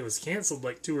what? It was canceled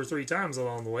like 2 or 3 times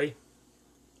along the way.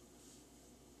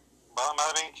 Well, it might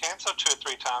have been canceled 2 or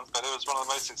 3 times, but it was one of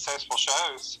the most successful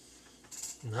shows.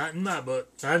 Not in my book.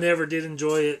 I never did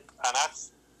enjoy it. And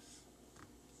that's...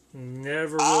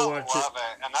 Never will watch it. I love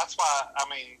it. And that's why, I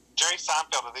mean, Jerry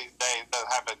Seinfeld these days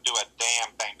doesn't have to do a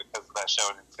damn thing because of that show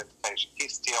in syndication.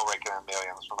 He's still raking in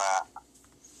millions from that.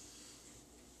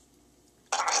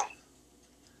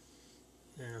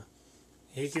 Yeah.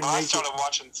 He can I make started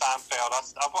watching Seinfeld.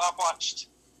 I've watched...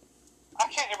 I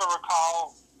can't even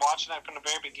recall watching it from the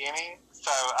very beginning,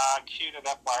 so I queued it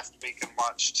up last week and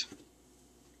watched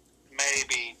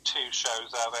maybe 2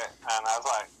 shows of it, and I was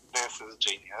like, this is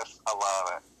genius. I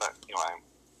love it. But anyway.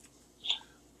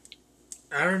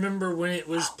 I remember when it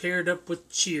was paired up with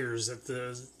Cheers at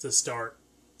the start.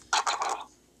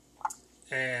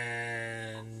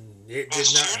 And it did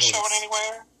is not Cheers showing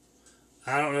anywhere?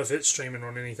 I don't know if it's streaming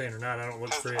on anything or not. I don't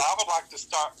look for it. I would like to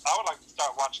start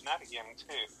watching that again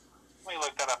too. Let me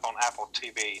look that up on Apple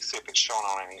TV, see if it's showing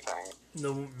on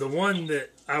anything. The one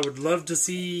that I would love to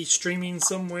see streaming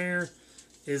somewhere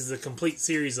is the complete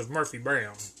series of Murphy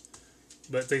Brown.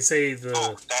 But they say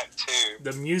that too.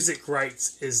 The music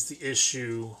rights is the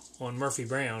issue on Murphy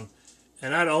Brown.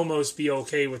 And I'd almost be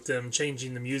okay with them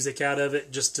changing the music out of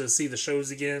it just to see the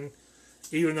shows again.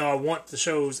 Even though I want the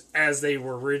shows as they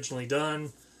were originally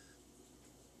done,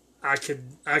 I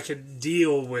could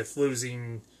deal with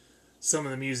losing some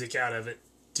of the music out of it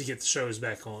to get the shows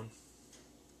back on.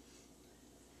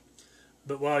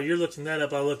 But while you're looking that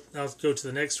up, I'll go to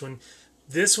the next one.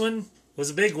 This one was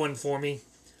a big one for me.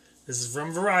 This is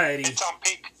from Variety. It's on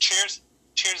Cheers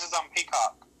is on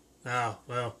Peacock. Oh,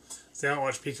 well. See, I don't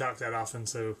watch Peacock that often,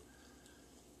 so...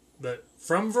 But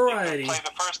from Variety... Play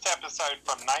the first episode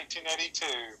from 1982,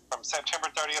 from September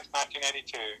 30th,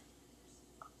 1982.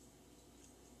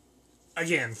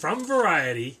 Again, from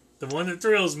Variety, the one that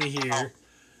thrills me here,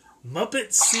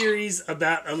 Muppet series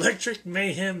about Electric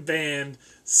Mayhem Band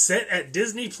set at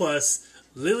Disney Plus,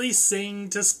 Lily Singh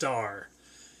to star.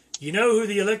 You know who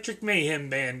the Electric Mayhem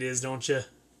Band is, don't you?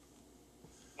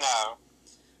 No.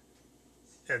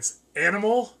 It's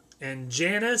Animal and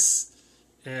Janice,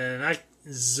 and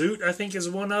Zoot, I think, is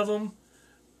one of them.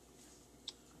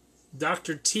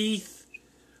 Dr. Teeth,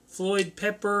 Floyd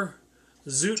Pepper,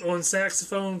 Zoot on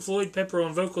saxophone, Floyd Pepper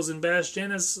on vocals and bass,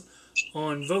 Janice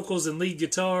on vocals and lead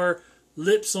guitar,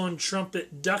 Lips on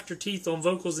trumpet, Dr. Teeth on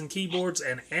vocals and keyboards,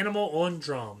 and Animal on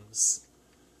drums.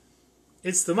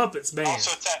 It's the Muppets band.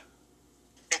 Also,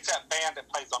 it's that band that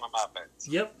plays on the Muppets.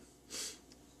 Yep.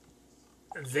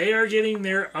 They are getting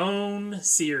their own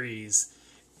series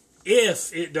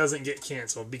if it doesn't get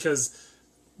canceled, because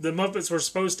the Muppets were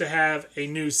supposed to have a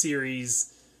new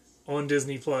series on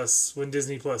Disney Plus when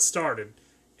Disney Plus started,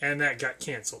 and that got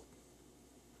canceled.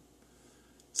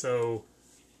 So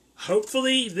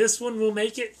hopefully this one will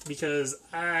make it, because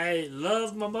I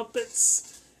love my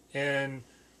Muppets, and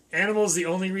Animal's the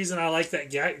only reason I like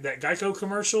that Geico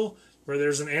commercial where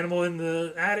there's an animal in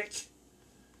the attic.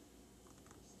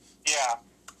 Yeah.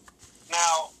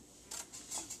 Now,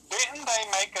 didn't they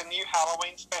make make a new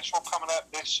Halloween special coming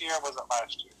up this year, or was it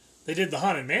last year? They did the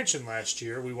Haunted Mansion last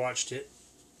year. We watched it.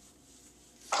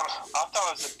 I thought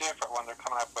it was a different one they're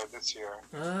coming up with this year.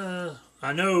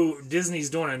 I know Disney's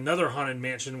doing another Haunted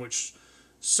Mansion, which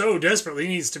so desperately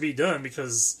needs to be done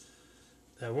because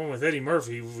that one with Eddie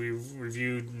Murphy we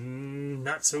reviewed,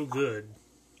 not so good.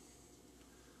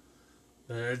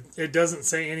 It doesn't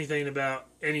say anything about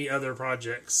any other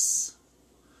projects.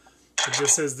 It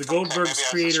just says the Goldberg's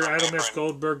creator, Adam F.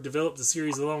 Goldberg, developed the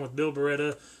series along with Bill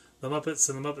Beretta, The Muppets,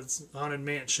 and The Muppets Haunted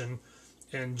Mansion,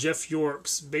 and Jeff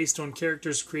Yorks, based on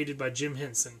characters created by Jim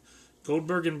Henson.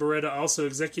 Goldberg and Beretta also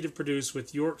executive produced,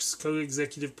 with Yorks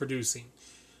co-executive producing.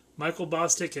 Michael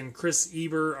Bosstick and Chris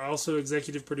Eber also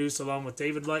executive produced, along with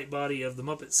David Lightbody of The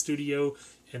Muppet Studio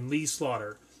and Lee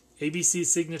Slaughter. ABC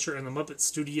Signature and The Muppet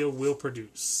Studio will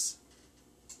produce.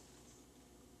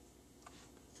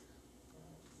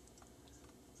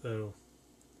 So,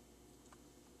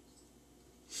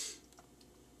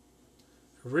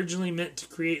 originally meant to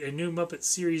create a new Muppet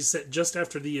series set just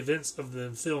after the events of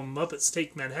the film Muppets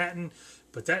Take Manhattan,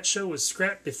 but that show was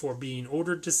scrapped before being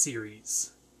ordered to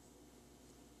series.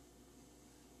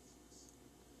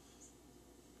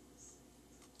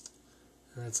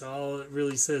 And that's all it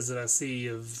really says that I see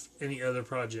of any other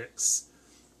projects.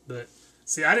 But,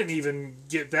 see, I didn't even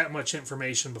get that much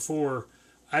information before.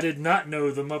 I did not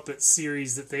know the Muppets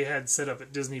series that they had set up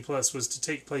at Disney Plus was to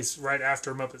take place right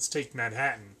after Muppets Take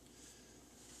Manhattan,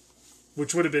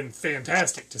 which would have been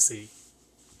fantastic to see.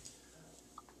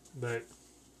 But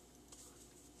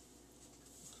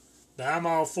I'm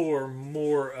all for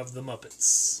more of the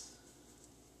Muppets.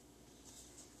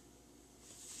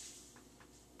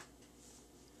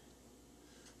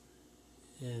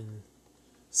 And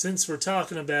since we're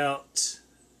talking about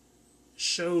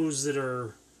shows that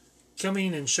are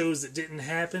coming and shows that didn't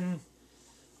happen,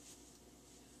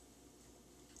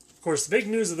 of course, the big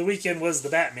news of the weekend was the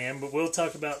Batman, but we'll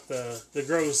talk about the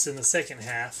gross in the second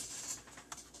half.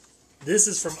 This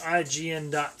is from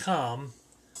IGN.com.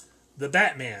 The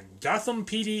Batman Gotham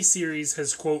PD series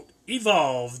has, quote,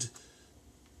 evolved,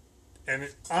 and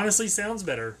it honestly sounds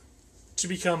better, to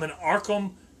become an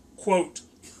Arkham, quote,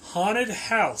 haunted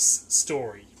house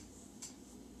story.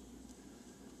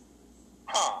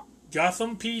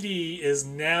 Gotham PD is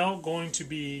now going to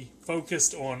be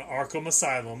focused on Arkham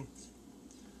Asylum,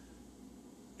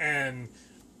 and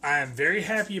I am very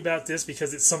happy about this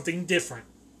because it's something different.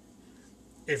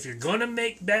 If you're going to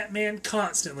make Batman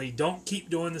constantly, don't keep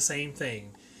doing the same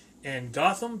thing. And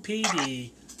Gotham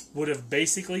PD would have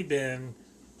basically been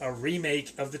a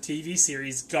remake of the TV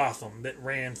series Gotham that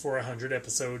ran for 100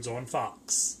 episodes on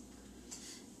Fox.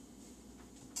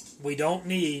 We don't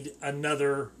need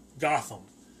another Gotham.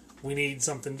 We need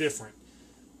something different.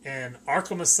 And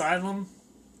Arkham Asylum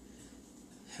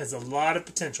has a lot of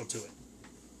potential to it.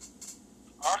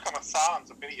 Arkham Asylum's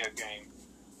a video game.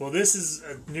 Well, this is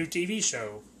a new TV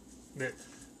show that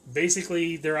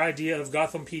basically their idea of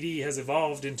Gotham PD has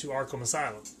evolved into Arkham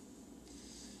Asylum.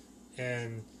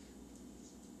 And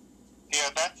yeah,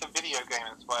 that's a video game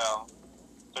as well.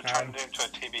 They're trying to do it into a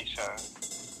TV show.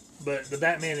 But the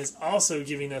Batman is also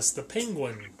giving us the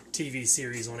Penguin TV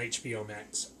series on HBO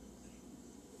Max.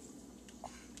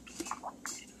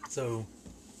 So,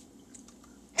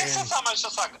 this is almost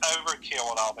just like overkill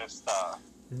with all this stuff.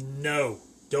 No,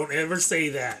 don't ever say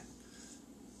that.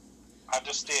 I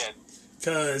just did.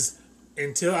 Because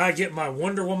until I get my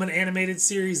Wonder Woman animated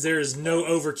series, there is no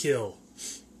overkill.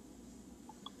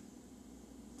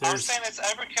 I'm saying it's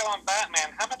overkill on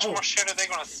Batman. How much more shit are they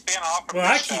going to spin off of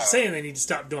Well, this I show? keep saying they need to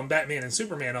stop doing Batman and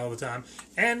Superman all the time.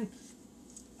 And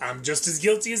I'm just as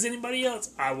guilty as anybody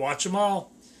else. I watch them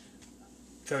all.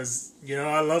 Because, you know,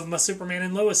 I love my Superman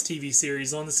and Lois TV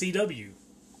series on the CW.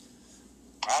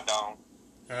 I don't.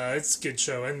 It's a good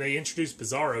show. And they introduced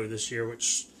Bizarro this year,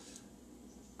 which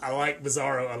I like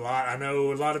Bizarro a lot. I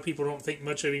know a lot of people don't think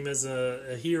much of him as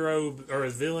a hero or a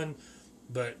villain,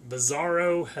 but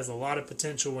Bizarro has a lot of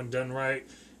potential when done right.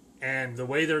 And the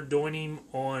way they're doing him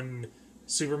on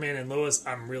Superman and Lois,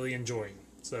 I'm really enjoying.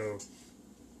 So,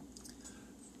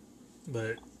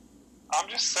 but I'm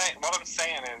just saying, what I'm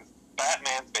saying is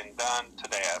Batman's been done to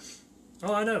death.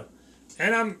 Oh, I know.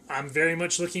 And I'm very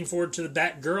much looking forward to the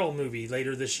Batgirl movie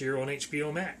later this year on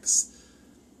HBO Max.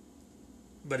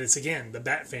 But it's, again, the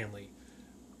Bat family.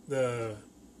 The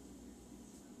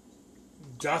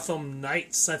Gotham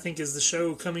Knights, I think, is the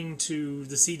show coming to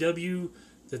the CW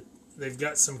that they've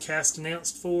got some cast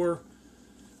announced for.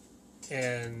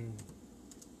 And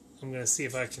I'm going to see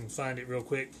if I can find it real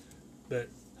quick. But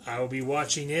I will be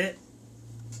watching it.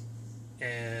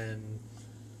 And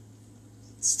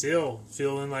still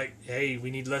feeling like, hey,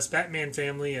 we need less Batman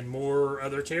family and more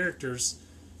other characters.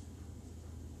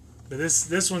 But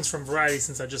this one's from Variety,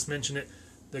 since I just mentioned it.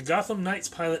 The Gotham Knights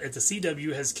pilot at the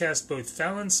CW has cast both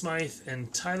Fallon Smythe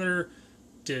and Tyler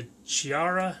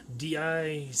DiChiara,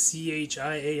 DiChiara,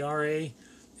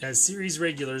 as series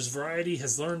regulars. Variety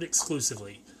has learned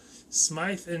exclusively.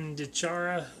 Smythe and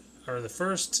DiChiara are the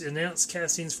first announced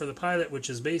castings for the pilot, which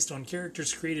is based on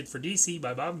characters created for DC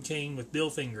by Bob Kane with Bill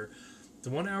Finger. The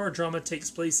one-hour drama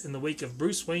takes place in the wake of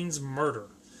Bruce Wayne's murder.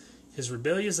 His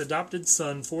rebellious adopted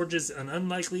son forges an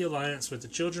unlikely alliance with the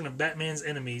children of Batman's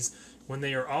enemies when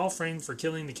they are all framed for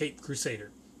killing the Caped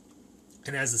Crusader.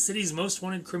 And as the city's most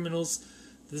wanted criminals,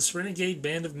 this renegade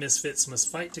band of misfits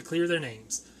must fight to clear their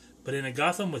names. But in a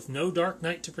Gotham with no Dark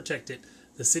Knight to protect it,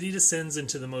 the city descends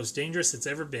into the most dangerous it's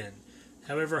ever been.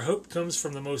 However, hope comes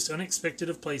from the most unexpected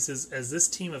of places, as this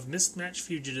team of mismatched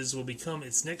fugitives will become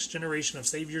its next generation of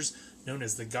saviors, known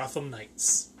as the Gotham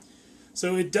Knights.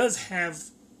 So it does have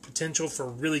potential for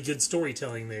really good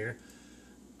storytelling there.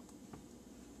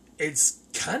 It's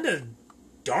kind of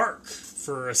dark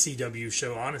for a CW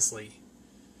show, honestly.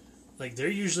 Like, they're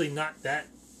usually not that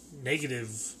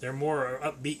negative. They're more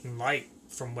upbeat and light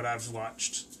from what I've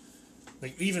watched.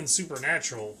 Like, even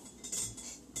Supernatural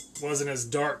wasn't as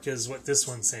dark as what this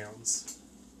one sounds.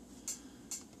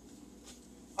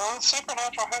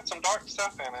 Supernatural had some dark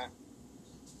stuff in it.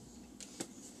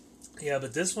 Yeah,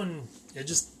 but this one,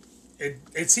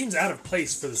 it seems out of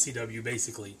place for the CW,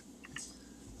 basically.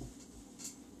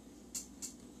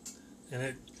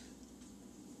 And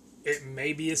it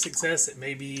may be a success, it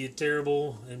may be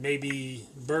terrible, it may be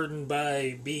burdened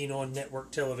by being on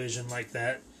network television like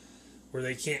that, where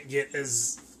they can't get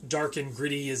as dark and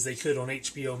gritty as they could on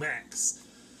HBO Max.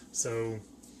 So,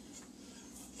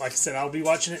 like I said, I'll be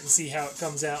watching it and see how it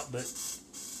comes out, but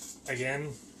again,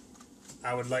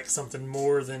 I would like something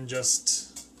more than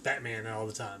just Batman all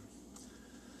the time.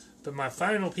 But my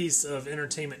final piece of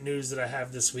entertainment news that I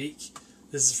have this week,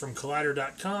 this is from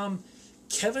Collider.com.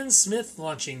 Kevin Smith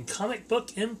launching comic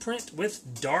book imprint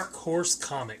with Dark Horse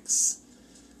Comics.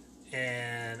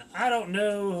 And I don't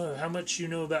know how much you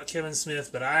know about Kevin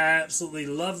Smith, but I absolutely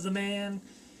love the man,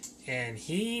 and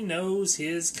he knows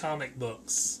his comic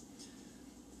books.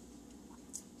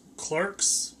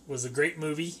 Clerks was a great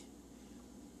movie,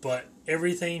 but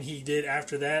everything he did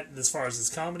after that, as far as his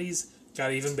comedies,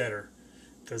 got even better.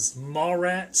 Because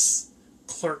Mallrats,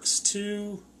 Clerks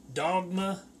 2,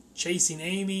 Dogma, Chasing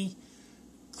Amy,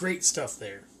 great stuff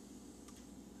there.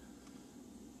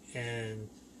 And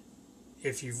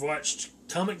if you've watched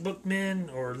Comic Book Men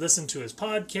or listened to his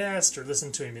podcast or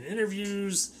listened to him in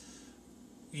interviews,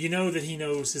 you know that he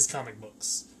knows his comic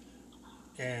books.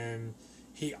 And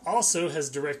he also has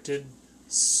directed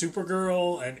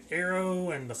Supergirl and Arrow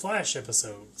and the Flash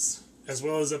episodes, as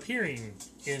well as appearing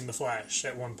in the Flash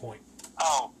at one point.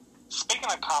 Oh, speaking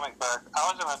of comic book,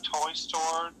 I was in a toy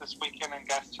store this weekend in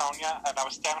Gastonia, and I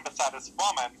was standing beside this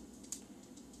woman,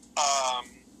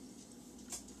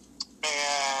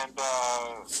 and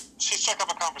she struck up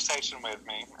a conversation with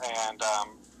me, and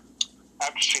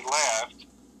after she left,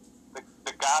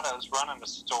 the guy that was running the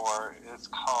store is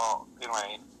called,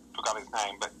 anyway, forgot his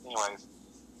name, but anyways,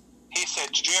 he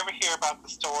said, did you ever hear about the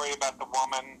story about the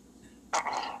woman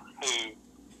who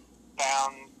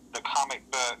found the comic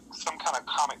book, some kind of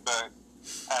comic book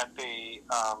at the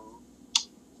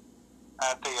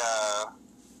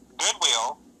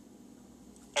Goodwill,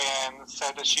 and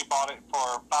said that she bought it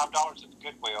for $5 at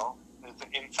Goodwill. It's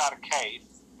inside a case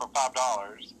for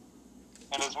 $5,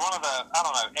 and it's one of the, I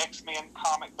don't know, X-Men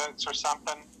comic books or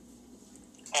something.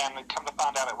 And come to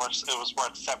find out, it was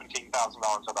worth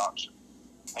 $17,000 at auction,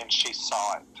 and she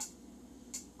saw it.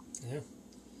 Yeah.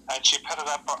 And she put it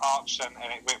up for auction,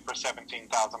 and it went for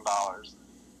 $17,000.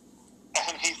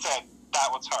 And he said, that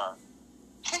was her.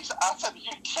 I said,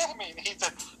 you kidding me? And he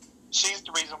said, she's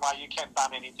the reason why you can't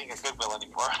find anything at Goodwill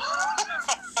anymore.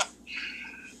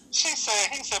 He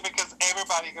said, because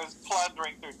everybody goes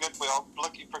plundering through Goodwill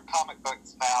looking for comic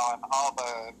books now and all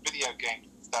the video games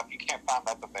and stuff. You can't find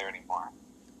that up there anymore.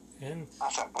 And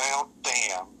I said, well,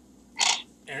 damn.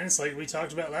 And it's like we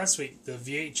talked about last week, the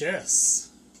VHS.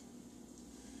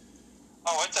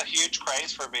 Oh, it's a huge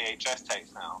craze for VHS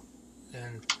tapes now.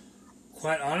 And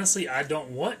quite honestly, I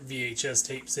don't want VHS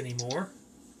tapes anymore.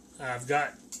 I've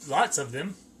got lots of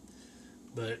them,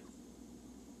 but...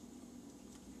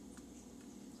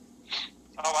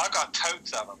 Oh, I've got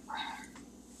totes of them.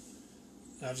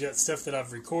 I've got stuff that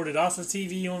I've recorded off of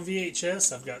TV on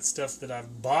VHS. I've got stuff that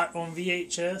I've bought on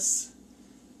VHS.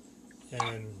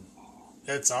 And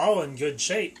it's all in good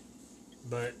shape.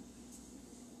 But...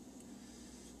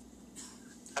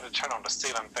 Had to turn on the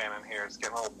ceiling fan in here. It's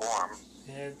getting a little warm.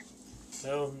 And,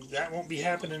 well, that won't be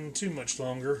happening too much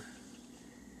longer.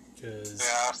 Cause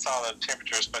yeah, I saw the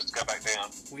temperature is supposed to go back down.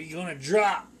 We're going to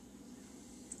drop.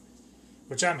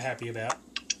 Which I'm happy about.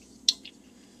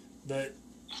 But,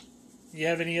 you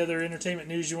have any other entertainment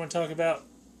news you want to talk about?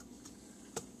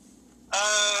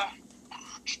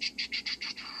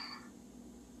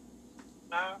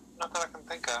 No, not that I can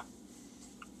think of.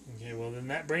 Okay, well then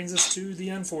that brings us to the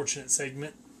unfortunate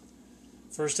segment.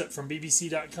 First up from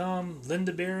BBC.com,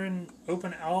 Linda Barron,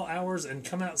 open all hours and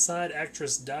come outside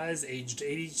actress dies aged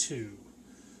 82.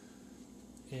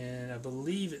 And I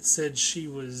believe it said she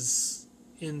was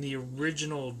in the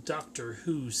original Doctor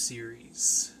Who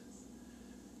series.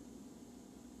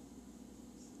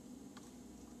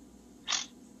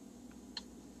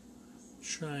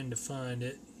 Trying to find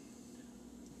it.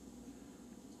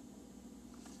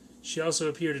 She also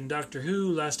appeared in Doctor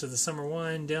Who, Last of the Summer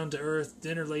Wine, Down to Earth,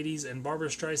 Dinner Ladies, and Barbra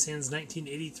Streisand's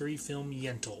 1983 film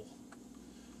Yentl.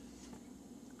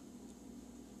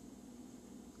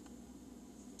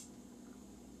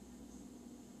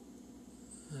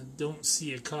 I don't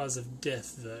see a cause of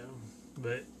death, though,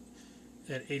 but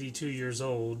at 82 years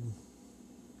old,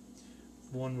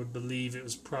 one would believe it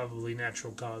was probably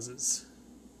natural causes.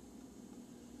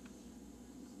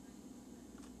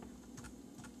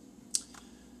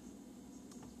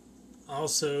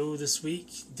 Also, this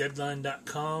week,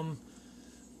 Deadline.com,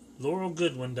 Laurel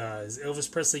Goodwin dies.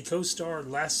 Elvis Presley co-star,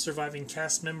 last surviving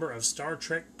cast member of Star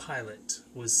Trek Pilot,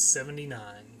 was 79.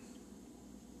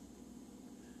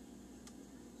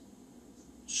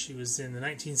 She was in the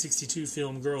 1962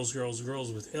 film Girls, Girls,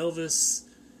 Girls with Elvis,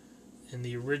 and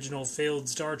the original failed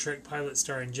Star Trek Pilot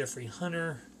starring Jeffrey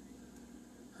Hunter.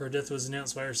 Her death was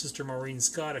announced by her sister Maureen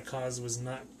Scott. A cause was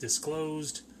not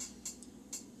disclosed.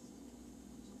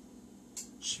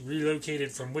 She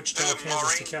relocated from Wichita,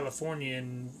 Kansas to California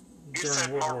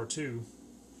during World War II.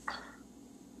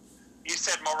 You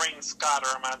said Maureen Scott,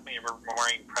 or reminds me of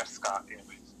Maureen Prescott. Anyways.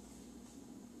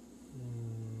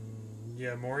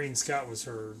 Yeah, Maureen Scott was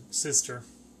her sister.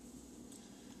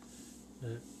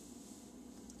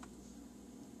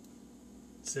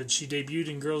 Said she debuted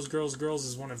in Girls, Girls, Girls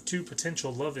as one of two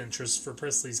potential love interests for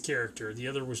Presley's character. The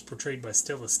other was portrayed by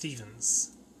Stella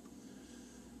Stevens.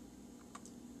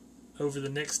 Over the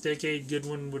next decade,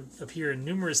 Goodwin would appear in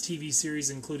numerous TV series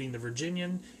including The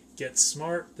Virginian, Get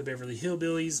Smart, The Beverly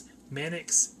Hillbillies,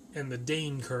 Mannix, and The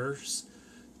Dane Curse,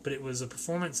 but it was a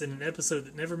performance in an episode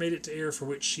that never made it to air for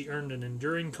which she earned an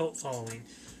enduring cult following.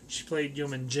 She played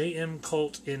Yeoman J.M.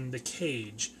 Colt in The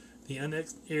Cage, the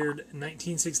unaired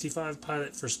 1965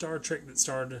 pilot for Star Trek that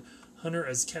starred Hunter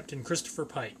as Captain Christopher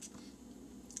Pike.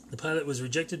 The pilot was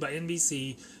rejected by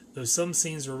NBC, though some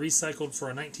scenes were recycled for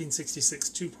a 1966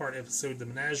 two-part episode, The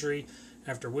Menagerie,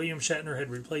 after William Shatner had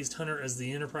replaced Hunter as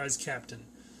the Enterprise captain.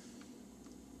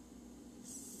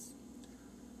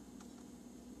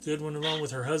 Goodwin, along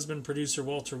with her husband, producer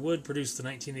Walter Wood, produced the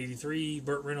 1983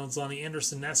 Burt Reynolds, Lonnie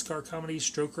Anderson NASCAR comedy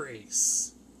Stroker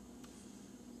Ace.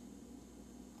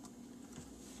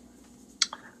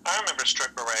 I remember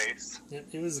Stroker Ace. Yep,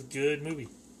 it was a good movie.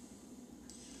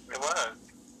 It was.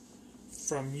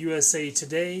 From USA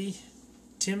Today,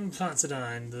 Tim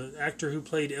Considine, the actor who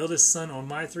played eldest son on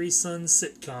My Three Sons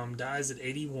sitcom, dies at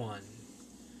 81.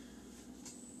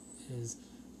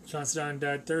 Considine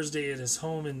died Thursday at his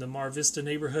home in the Mar Vista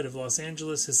neighborhood of Los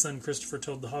Angeles, his son Christopher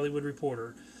told The Hollywood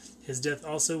Reporter. His death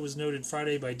also was noted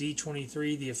Friday by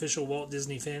D23, the official Walt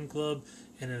Disney fan club,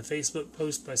 and in a Facebook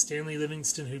post by Stanley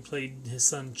Livingston, who played his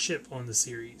son Chip on the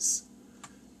series.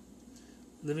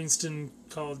 Livingston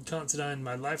called Considine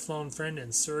my lifelong friend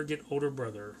and surrogate older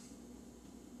brother.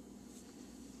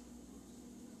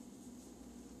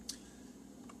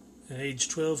 At age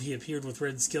 12, he appeared with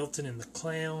Red Skelton in The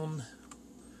Clown.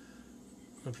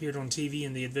 Appeared on TV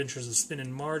in The Adventures of Spin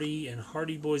and Marty and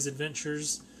Hardy Boys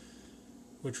Adventures,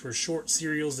 which were short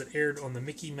serials that aired on the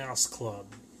Mickey Mouse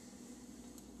Club.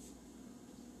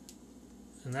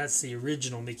 And that's the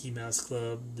original Mickey Mouse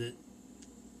Club that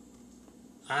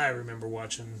I remember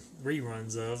watching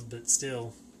reruns of, but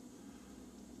still.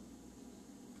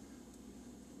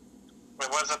 Wait,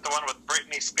 was that the one with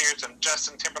Britney Spears and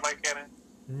Justin Timberlake in it?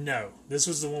 No, this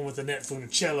was the one with Annette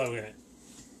Funicello in it.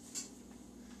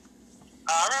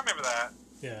 I remember that.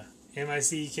 Yeah,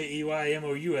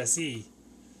 Mickeymose.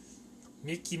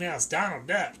 Mickey Mouse, Donald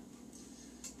Duck.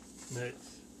 But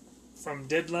from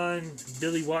Deadline,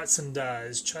 Billy Watson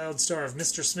dies. Child star of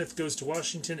Mr. Smith Goes to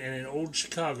Washington and in Old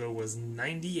Chicago was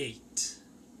 98.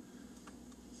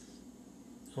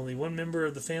 Only one member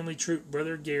of the family troupe,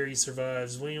 Brother Gary,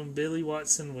 survives. William Billy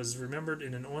Watson was remembered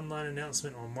in an online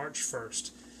announcement on March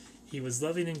 1st. He was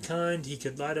loving and kind. He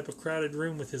could light up a crowded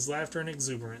room with his laughter and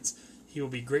exuberance. He will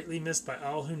be greatly missed by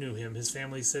all who knew him, his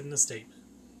family said in a statement.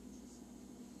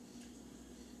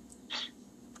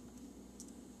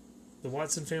 The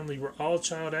Watson family were all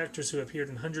child actors who appeared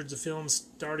in hundreds of films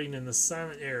starting in the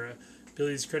silent era.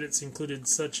 Billy's credits included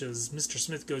such as Mr.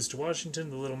 Smith Goes to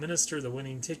Washington, The Little Minister, The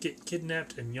Winning Ticket,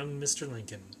 Kidnapped, and Young Mr.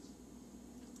 Lincoln.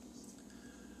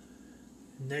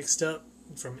 Next up,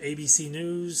 from ABC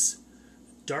News,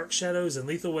 Dark Shadows and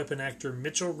Lethal Weapon actor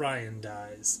Mitchell Ryan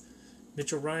dies.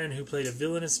 Mitchell Ryan, who played a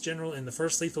villainous general in the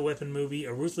first Lethal Weapon movie,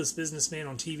 a ruthless businessman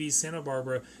on TV's Santa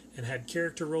Barbara, and had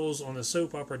character roles on the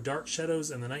soap opera Dark Shadows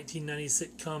and the 1990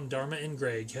 sitcom Dharma and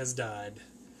Greg, has died.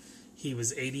 He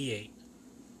was 88.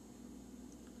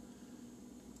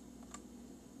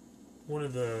 One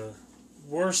of the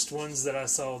worst ones that I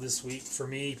saw this week, for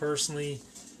me personally,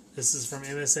 this is from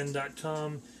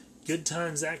MSN.com. Good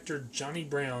Times actor Johnny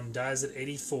Brown dies at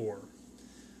 84.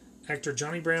 Actor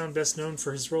Johnny Brown, best known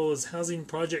for his role as Housing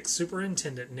Project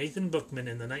Superintendent Nathan Bookman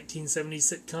in the 1970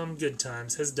 sitcom Good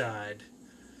Times, has died.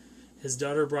 His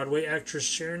daughter, Broadway actress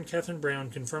Sharon Catherine Brown,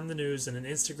 confirmed the news in an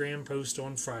Instagram post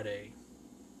on Friday.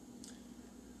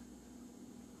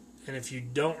 And if you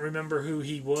don't remember who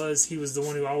he was the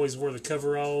one who always wore the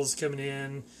coveralls coming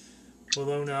in.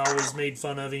 Walona always made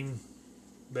fun of him.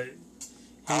 But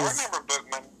I remember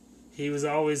Bookman. He was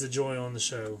always a joy on the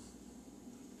show.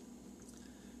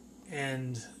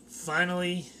 And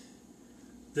finally,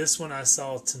 this one I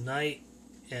saw tonight,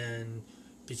 and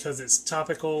because it's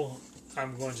topical,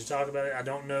 I'm going to talk about it. I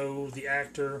don't know the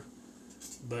actor,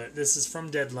 but this is from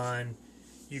Deadline.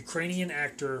 Ukrainian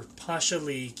actor Pasha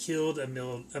Lee killed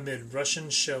amid Russian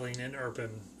shelling in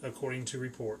Irpin, according to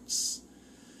reports.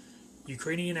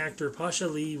 Ukrainian actor Pasha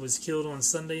Lee was killed on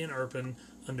Sunday in Irpin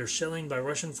under shelling by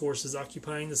Russian forces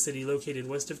occupying the city located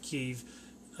west of Kyiv,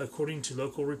 according to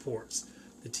local reports.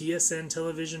 The TSN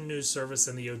television news service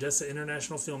and the Odessa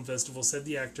International Film Festival said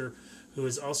the actor, who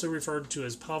is also referred to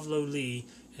as Pavlo Lee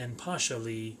and Pasha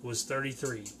Lee, was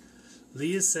 33.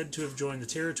 Lee is said to have joined the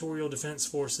Territorial Defense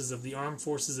Forces of the Armed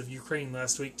Forces of Ukraine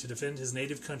last week to defend his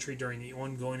native country during the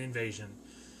ongoing invasion.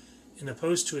 In a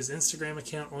post to his Instagram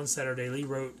account on Saturday, Lee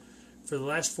wrote, "For the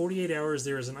last 48 hours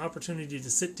there is an opportunity to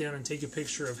sit down and take a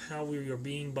picture of how we are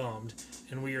being bombed,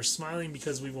 and we are smiling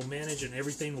because we will manage and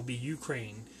everything will be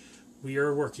Ukraine. We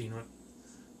are working."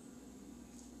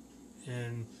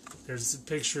 And there's a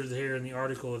picture there in the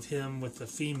article of him with a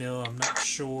female. I'm not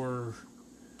sure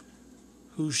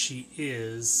who she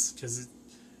is, because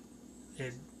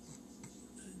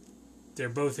they're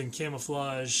both in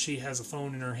camouflage. She has a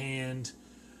phone in her hand,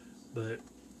 but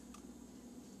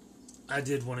I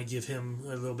did want to give him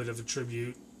a little bit of a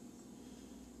tribute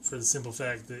for the simple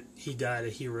fact that he died a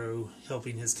hero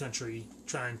helping his country,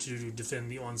 trying to defend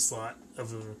the onslaught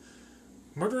of a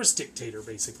murderous dictator,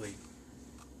 basically.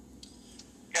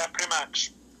 Yeah, pretty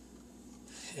much.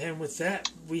 And with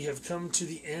that, we have come to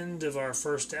the end of our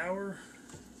first hour.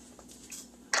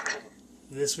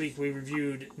 This week we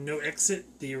reviewed No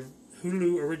Exit, the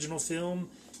Hulu original film,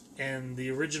 and the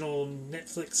original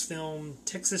Netflix film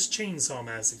Texas Chainsaw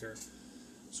Massacre.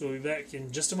 So we'll be back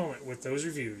in just a moment with those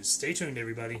reviews. Stay tuned,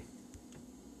 everybody.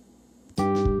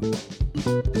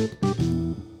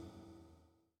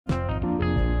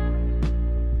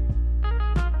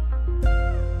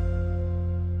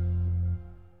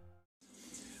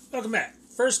 Welcome back.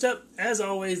 First up, as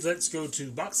always, let's go to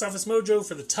Box Office Mojo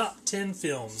for the top 10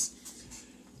 films.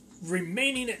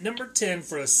 Remaining at number 10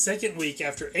 for a second week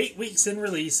after 8 weeks in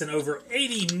release and over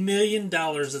 $80 million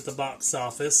at the box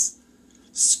office,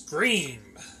 Scream.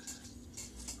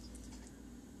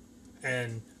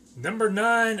 And number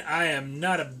 9, I am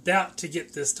not about to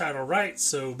get this title right,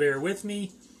 so bear with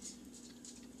me,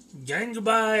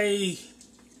 Gangubai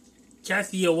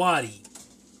Kathiawadi.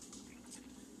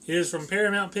 It is from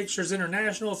Paramount Pictures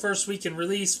International, first week in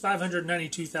release,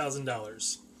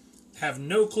 $592,000. Have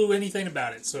no clue anything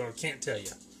about it, so I can't tell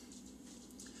you.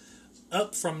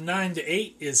 Up from 9 to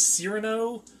 8 is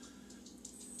Cyrano,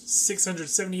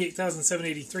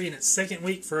 $678,783 in its second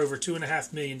week for over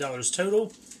 $2.5 million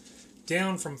total.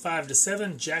 Down from 5 to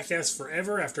 7, Jackass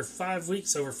Forever after 5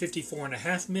 weeks, over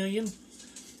 $54.5 million.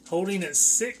 Holding at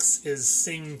 6 is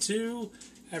Sing 2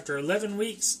 after 11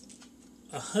 weeks,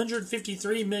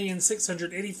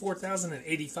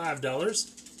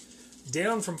 $153,684,085.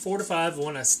 Down from 4 to 5,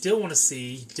 one I still want to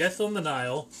see, Death on the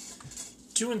Nile,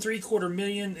 $2.75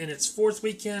 million in its fourth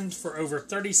weekend for over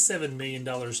 $37 million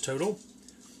total.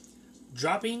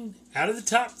 Dropping out of the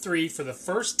top 3 for the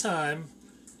first time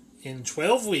in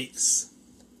 12 weeks,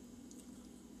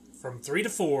 from 3 to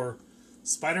 4,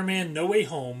 Spider-Man No Way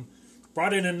Home,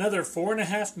 brought in another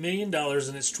 $4.5 million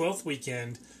in its 12th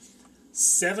weekend,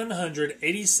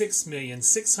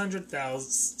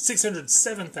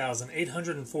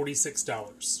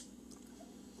 $786,607,846.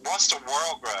 What's the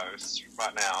world gross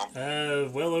right now?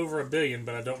 Well over $1 billion,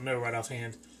 but I don't know right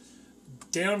offhand.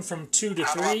 Down from 2 to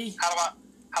 3. How do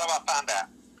I find that?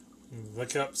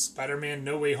 Look up Spider-Man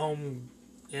No Way Home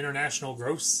international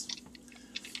gross.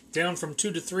 Down from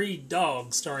 2 to 3,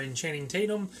 Dog, starring Channing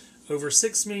Tatum, over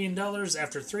 $6 million.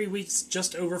 After 3 weeks,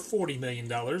 just over $40 million.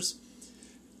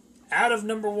 Out of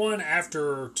number 1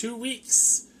 after 2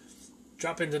 weeks.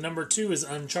 Drop into number 2 is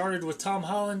Uncharted with Tom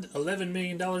Holland, $11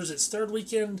 million its third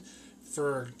weekend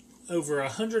for over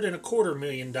 $125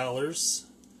 million.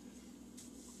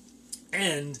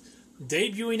 And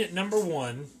debuting at number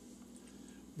 1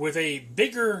 with a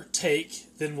bigger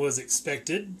take than was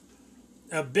expected,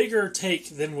 a bigger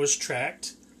take than was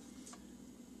tracked.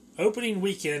 Opening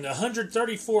weekend,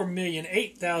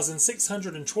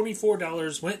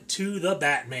 $134,008,624 went to The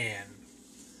Batman.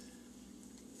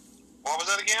 What was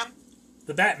that again?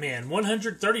 The Batman,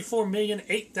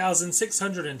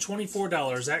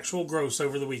 $134,008,624 actual gross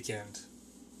over the weekend.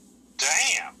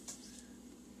 Damn.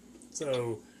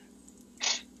 So,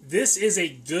 this is a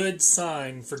good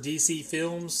sign for DC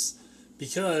Films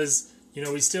because,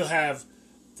 we still have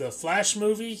the Flash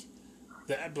movie,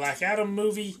 the Black Adam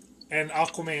movie, and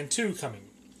Aquaman 2 coming.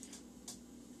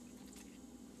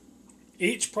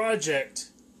 Each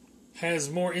project has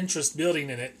more interest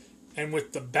building in it, and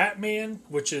with the Batman,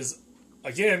 which is,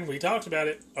 again, we talked about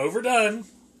it, overdone,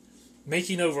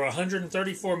 making over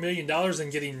 $134 million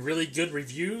and getting really good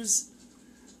reviews,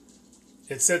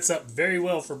 it sets up very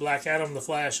well for Black Adam, The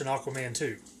Flash, and Aquaman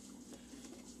 2.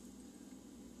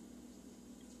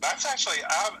 That's actually,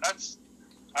 I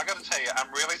got to tell you, I'm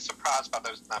really surprised by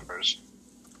those numbers.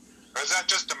 Or is that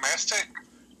just domestic?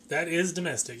 That is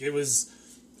domestic. It was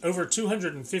over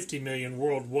 $250 million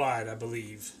worldwide, I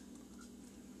believe.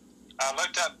 I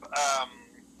looked up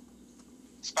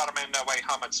Spider-Man No Way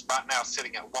Home. It's right now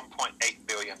sitting at $1.8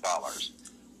 billion.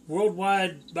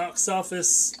 Worldwide box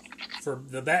office for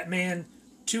the Batman,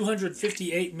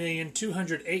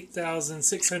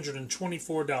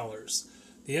 $258,208,624.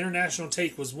 The international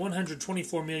take was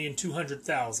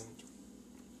 $124,200,000.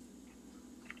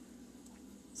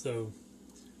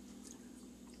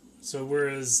 So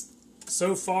whereas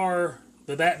so far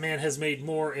the Batman has made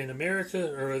more in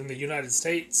America or in the United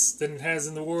States than it has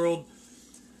in the world,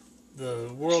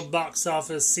 the world box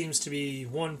office seems to be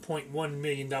 $1.1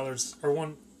 million or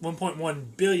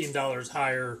 $1.1 billion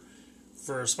higher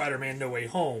for Spider-Man No Way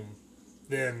Home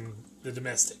than the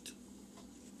domestic.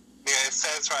 Yeah, it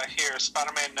says right here,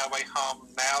 Spider-Man No Way Home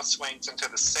now swings into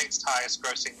the 6th highest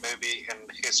grossing movie in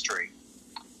history.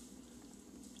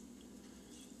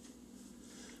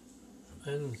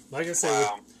 And like I said,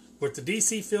 Wow. with the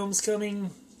DC films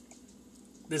coming,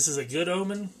 this is a good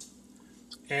omen.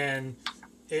 And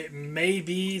it may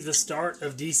be the start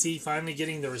of DC finally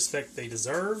getting the respect they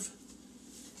deserve,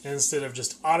 instead of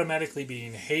just automatically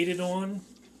being hated on.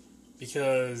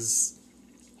 Because,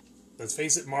 let's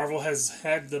face it, Marvel has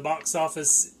had the box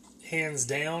office hands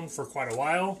down for quite a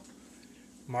while.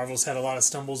 Marvel's had a lot of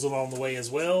stumbles along the way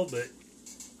as well, but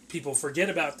people forget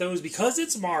about those because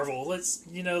it's Marvel. Let's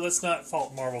not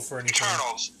fault Marvel for anything.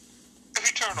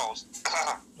 Eternals.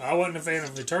 I wasn't a fan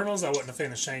of Eternals. I wasn't a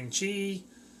fan of Shang-Chi.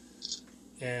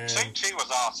 And Shang-Chi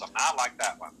was awesome. I like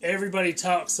that one. everybody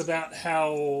talks about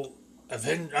how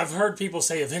I've heard people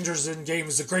say Avengers Endgame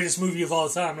is the greatest movie of all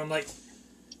time. And I'm like,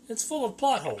 it's full of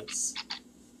plot holes.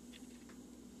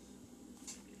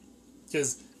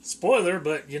 Because, spoiler,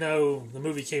 but, the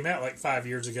movie came out like 5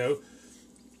 years ago.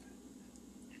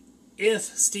 If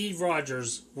Steve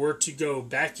Rogers were to go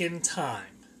back in time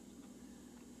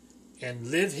and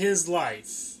live his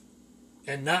life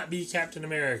and not be Captain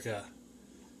America,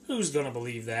 who's going to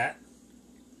believe that?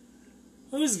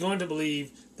 Who's going to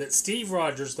believe that Steve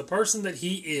Rogers, the person that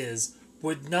he is,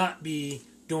 would not be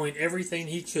doing everything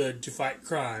he could to fight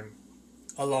crime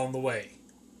along the way?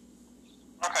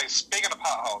 Okay, speaking of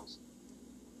potholes,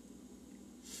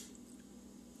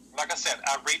 like I said,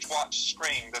 I watched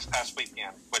Scream this past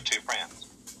weekend with 2 friends.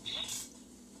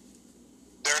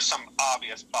 There's some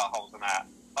obvious plot holes in that.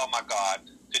 Oh my God!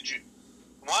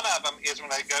 One of them is when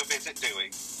they go visit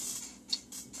Dewey,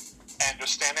 and they're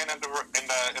standing in the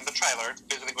trailer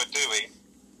visiting with Dewey,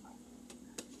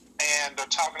 and they're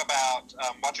talking about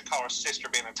her sister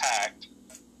being attacked.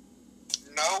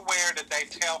 Nowhere did they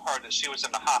tell her that she was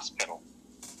in the hospital.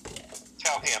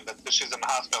 Tell him that she was in the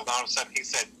hospital. And all of a sudden he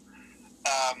said,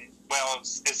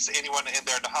 is anyone in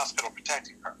there in the hospital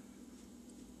protecting her?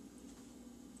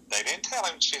 They didn't tell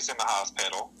him she's in the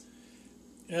hospital.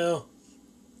 You know,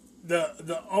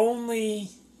 the only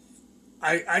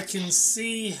I can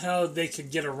see how they could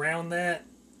get around that.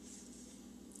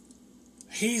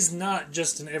 He's not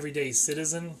just an everyday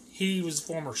citizen. He was a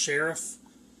former sheriff.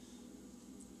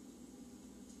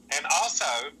 And also,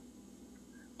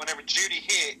 whenever Judy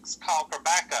Hicks called for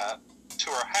backup to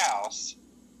her house,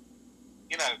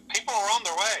 you know, people were on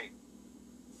their way.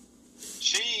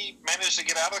 She managed to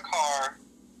get out of the car.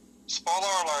 Spoiler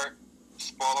alert.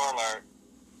 Spoiler alert.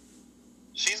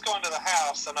 She's going to the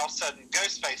house, and all of a sudden,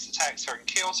 Ghostface attacks her and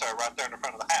kills her right there in the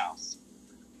front of the house.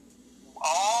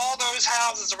 All those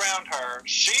houses around her,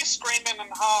 she's screaming and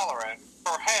hollering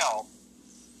for help.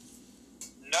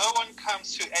 No one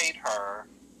comes to aid her.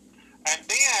 And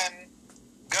then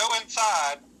go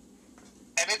inside,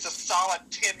 and it's a solid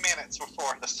 10 minutes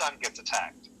before the son gets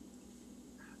attacked.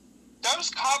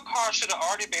 Those cop cars should have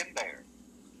already been there.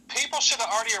 People should have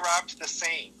already arrived to the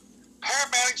scene.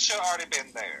 Paramedics should have already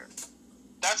been there.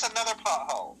 That's another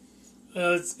pothole.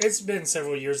 It's been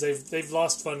several years. They've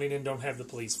lost funding and don't have the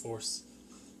police force.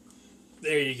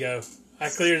 There you go. I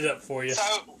cleared it up for you. So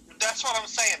that's what I'm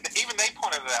saying. Even they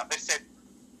pointed it out. They said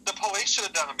the police should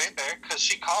have done a bit there because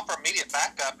she called for immediate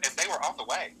backup and they were on the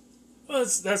way. Well,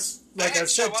 that's like I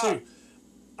said too.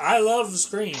 I love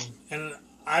Scream, and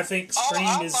I think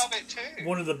Scream is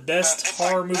one of the best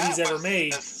horror movies ever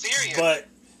made. But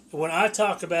when I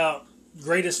talk about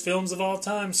greatest films of all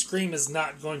time, Scream is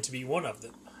not going to be one of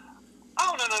them.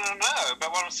 Oh, no.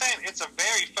 But what I'm saying, it's a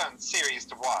very fun series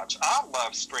to watch. I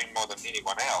love Scream more than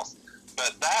anyone else,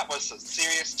 but that was a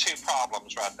serious two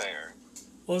problems right there.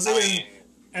 Well,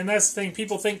 and that's the thing.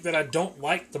 People think that I don't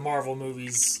like the Marvel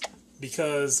movies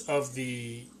because of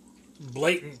the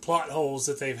blatant plot holes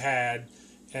that they've had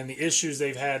and the issues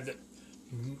they've had that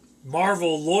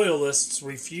Marvel loyalists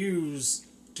refuse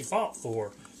to fight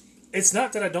for. It's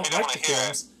not that I don't like the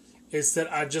films. It's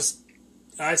that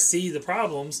I see the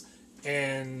problems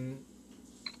and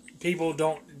people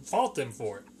don't fault them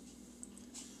for it.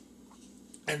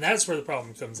 And that's where the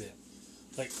problem comes in.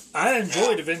 Like, I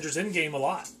enjoyed Avengers Endgame a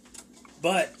lot.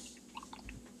 But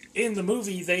in the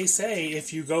movie, they say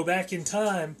if you go back in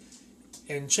time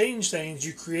and change things,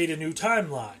 you create a new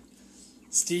timeline.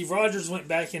 Steve Rogers went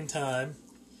back in time.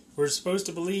 We're supposed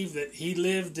to believe that he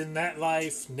lived in that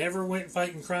life, never went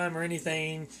fighting crime or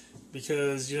anything,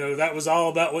 because, you know, that was all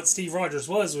about what Steve Rogers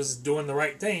was doing the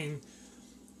right thing.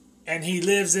 And he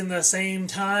lives in the same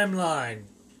timeline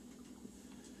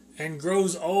and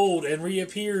grows old and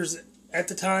reappears at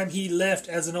the time he left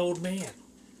as an old man.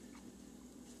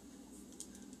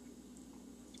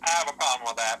 I have a problem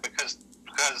with that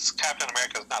because Captain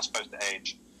America is not supposed to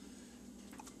age.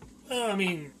 Well, I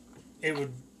mean, it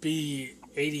would be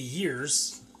 80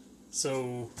 years,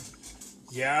 so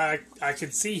yeah, I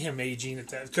could see him aging at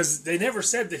that, because they never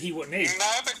said that he wouldn't age.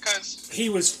 No, because he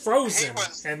was frozen,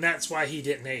 and that's why he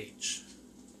didn't age.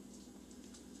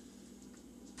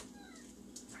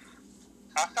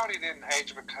 I thought he didn't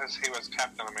age because he was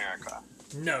Captain America.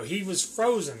 No, he was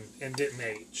frozen and didn't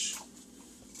age.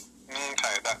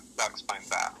 Okay, that explains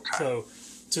that. Okay.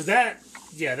 So that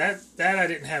I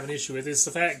didn't have an issue with. It's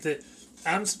the fact that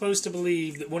I'm supposed to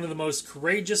believe that one of the most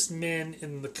courageous men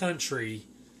in the country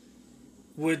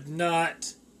would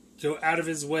not go out of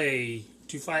his way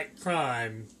to fight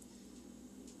crime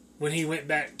when he went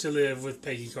back to live with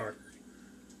Peggy Carter.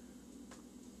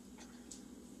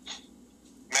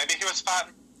 Maybe he was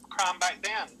fighting crime back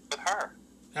then with her.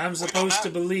 I'm supposed to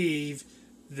believe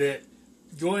that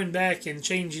going back and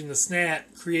changing the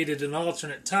snap created an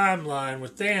alternate timeline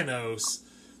with Thanos,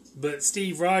 but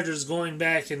Steve Rogers going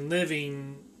back and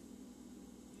living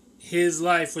his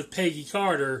life with Peggy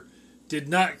Carter did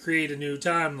not create a new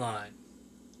timeline.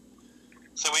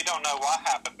 So we don't know what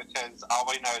happened because all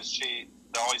we know is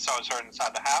all we saw was her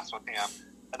inside the house with him,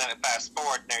 and then it fast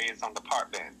forward and there he is on the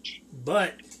park bench.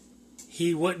 But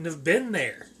he wouldn't have been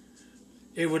there.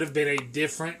 It would have been a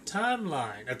different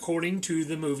timeline, according to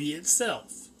the movie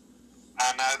itself.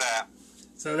 I know that.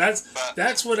 So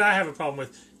that's what I have a problem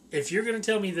with. If you're going to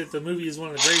tell me that the movie is one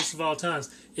of the greatest of all times,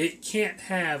 it can't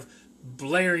have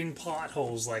blaring plot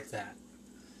holes like that.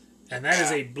 And that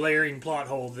is a blaring plot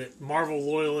hole that Marvel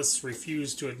loyalists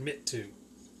refuse to admit to.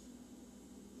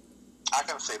 I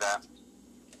can see that.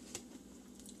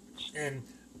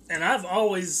 And I've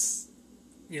always,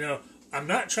 I'm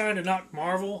not trying to knock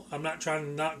Marvel. I'm not trying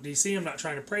to knock DC. I'm not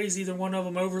trying to praise either one of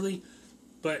them overly.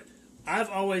 But I've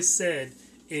always said,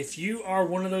 if you are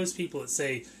one of those people that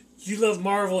say, you love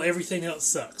Marvel, everything else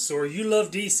sucks, or you love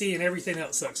DC and everything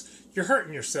else sucks, you're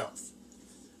hurting yourself.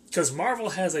 Because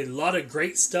Marvel has a lot of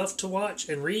great stuff to watch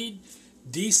and read.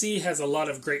 DC has a lot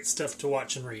of great stuff to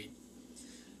watch and read.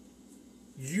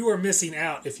 you are missing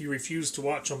out if you refuse to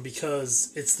watch them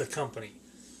because it's the company.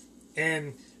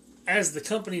 And as the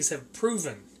companies have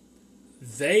proven,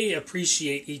 they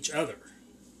appreciate each other.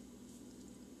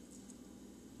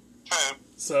 True.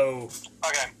 So,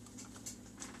 Okay.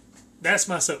 that's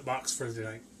my soapbox for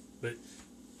tonight. But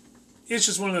it's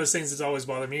just one of those things that's always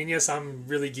bothered me. And yes, I'm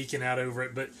really geeking out over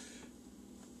it, but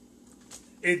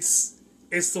it's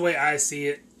the way I see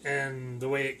it and the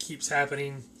way it keeps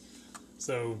happening.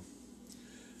 So,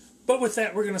 but with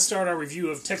that, we're going to start our review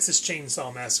of Texas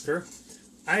Chainsaw Massacre.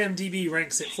 IMDb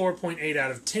ranks it 4.8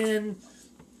 out of 10.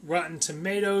 Rotten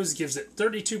Tomatoes gives it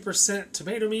 32%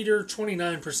 tomato meter,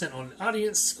 29% on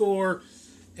audience score,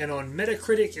 and on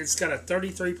Metacritic, it's got a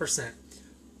 33%.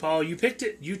 Paul, you picked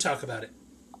it. You talk about it.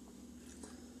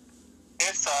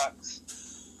 It sucks.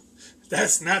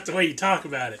 That's not the way you talk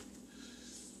about it.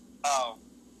 Oh.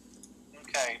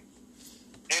 Okay.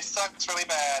 It sucks really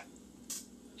bad.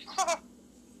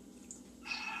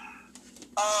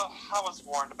 Oh, I was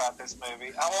warned about this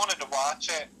movie. I wanted to watch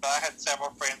it, but I had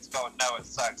several friends go, "No, it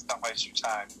sucks. Don't waste your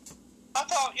time." I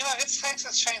thought, it's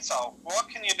Texas Chainsaw. What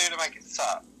can you do to make it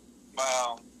suck?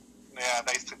 Well, yeah,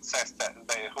 they successed that.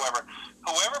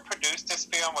 Whoever produced this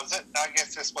film, was it? I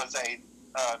guess this was a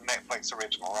Netflix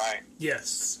original, right?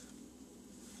 Yes.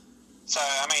 So,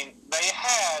 I mean, they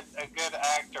had a good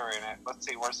actor in it. Let's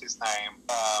see, where's his name?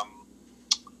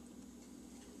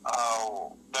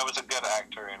 There was a good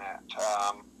actor in it.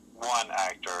 One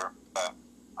actor, but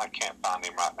I can't find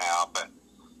him right now. But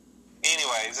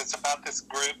anyways, it's about this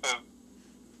group of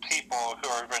people who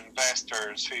are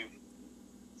investors who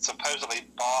supposedly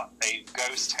bought a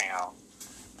ghost town.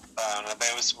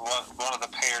 There was one of the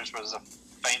pairs was a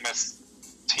famous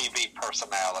TV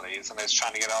personalities, and it's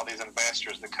trying to get all these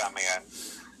investors to come in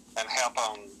and help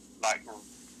them,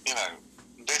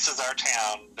 this is our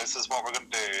town, this is what we're going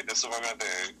to do, this is what we're going to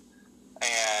do.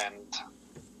 And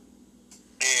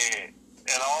it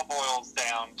all boils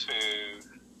down to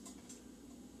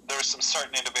there's some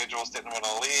certain individuals didn't want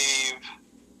to leave,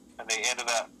 and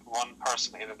one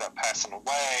person ended up passing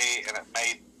away, and it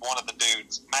made one of the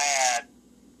dudes mad,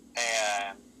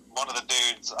 and one of the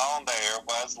dudes on there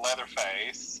was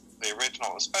Leatherface. The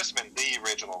original, it was supposed to have been the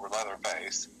original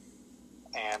Leatherface.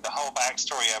 And the whole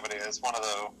backstory of it is one of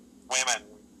the women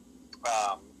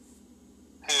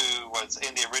who was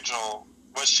in the original,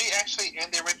 was she actually in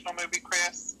the original movie,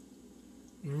 Chris?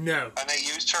 No. And they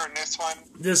used her in this one?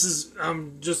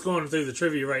 I'm just going through the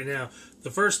trivia right now. The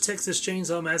first Texas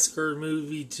Chainsaw Massacre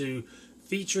movie to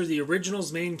feature the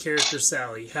original's main character,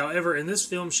 Sally. However, in this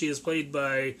film, she is played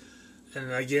by,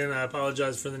 and again, I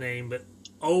apologize for the name, but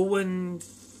Owen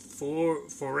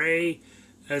Foray,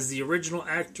 as the original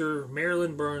actor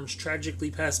Marilyn Burns tragically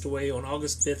passed away on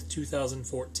August 5th,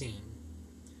 2014.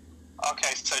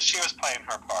 Okay, so she was playing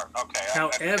her part. Okay.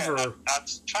 However, I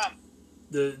was trying.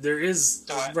 There is,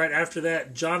 right after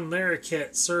that, John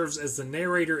Larroquette serves as the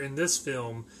narrator in this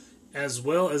film, as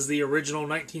well as the original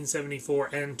 1974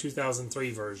 and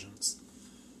 2003 versions.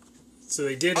 So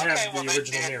they did have the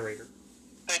original narrator.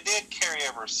 They did carry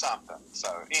over something.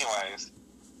 So, anyways.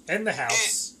 And the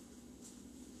house.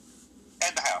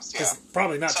 And the house, yeah. It's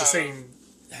probably not the same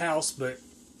house, but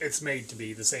it's made to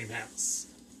be the same house.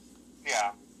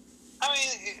 Yeah. I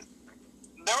mean,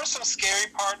 there were some scary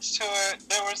parts to it.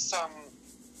 There was some...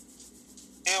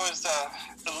 It was a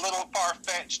little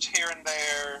far-fetched here and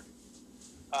there.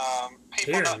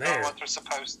 People don't know what they're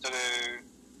supposed to do.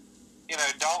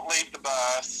 Don't leave the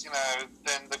bus.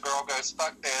 Then the girl goes,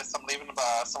 "Fuck this, I'm leaving the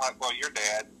bus." I'm like, "Well, you're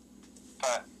dead."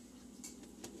 But...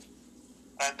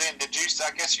 And then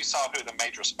I guess you saw who the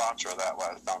major sponsor of that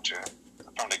was, don't you?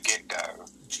 From the get-go.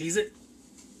 Cheez-It?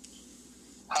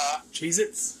 Huh?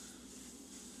 Cheez-Its?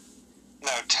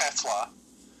 No, Tesla.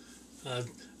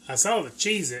 I saw the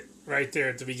Cheez-It right there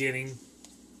at the beginning.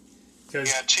 Yeah,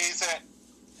 Cheez-It.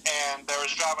 And they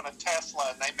was driving a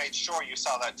Tesla, and they made sure you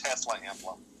saw that Tesla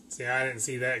emblem. See, I didn't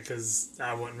see that because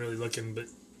I wasn't really looking, but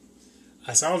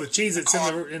I saw the Cheez-Its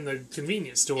in the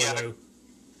convenience store, though.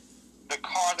 The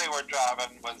car they were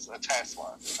driving was a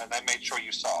Tesla, and they made sure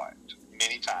you saw it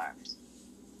many times.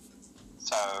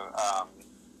 So,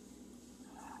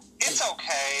 it's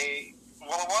okay.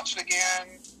 Will I watch it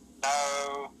again?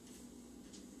 No.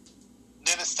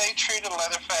 Did it stay true to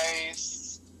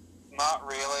Leatherface? Not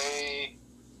really.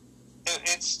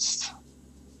 It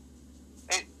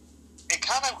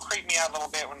kind of creeped me out a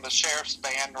little bit when the sheriff's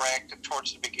van wrecked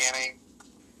towards the beginning,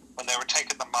 when they were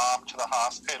taking the mom to the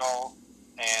hospital,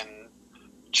 and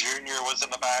Junior was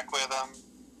in the back with them,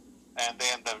 and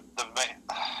then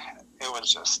it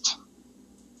was just...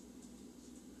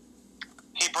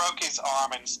 He broke his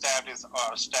arm and stabbed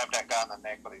that guy in the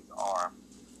neck with his arm.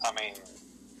 I mean,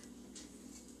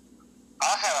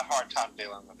 I had a hard time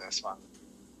dealing with this one.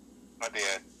 I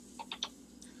did.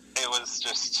 It was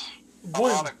just a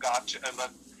lot of gotcha.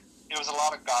 It was a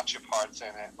lot of gotcha parts in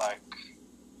it. Like,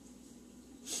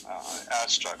 I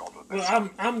struggled with this. Well,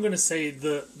 I'm going to say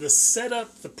the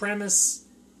setup, the premise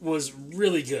was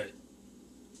really good.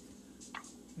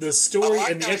 The story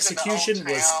and the execution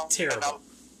was terrible.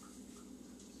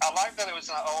 I like that it was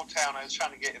in an old town. I was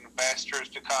trying to get investors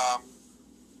to come.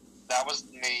 That was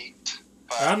neat.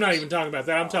 But I'm not even talking about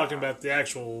that. I'm talking about the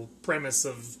actual premise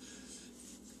of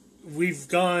we've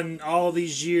gone all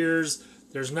these years.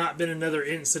 There's not been another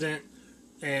incident,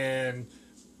 and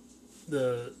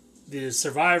the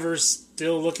survivor's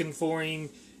still looking for him,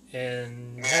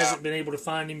 and hasn't been able to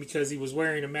find him because he was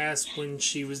wearing a mask when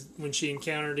she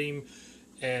encountered him.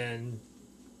 And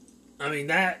I mean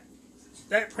that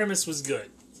premise was good.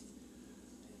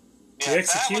 The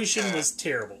execution was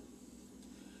terrible.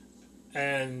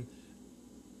 And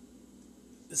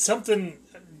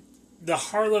the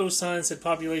Harlow sign said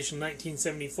population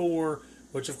 1974,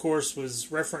 which of course was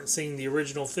referencing the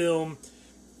original film.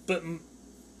 But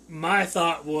my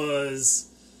thought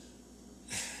was,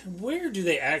 where do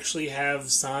they actually have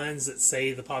signs that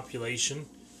say the population?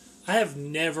 I have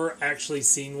never actually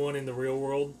seen one in the real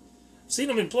world. I've seen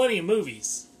them in plenty of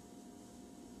movies.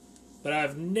 But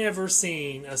I've never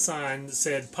seen a sign that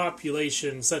said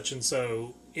population such and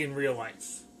so in real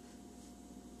life.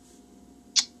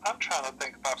 I'm trying to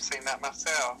think if I've seen that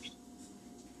myself.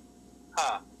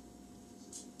 Huh.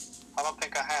 I don't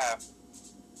think I have.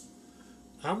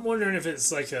 I'm wondering if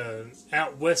it's like a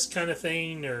out west kind of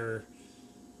thing, or...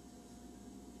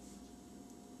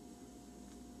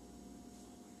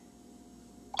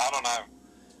 I don't know.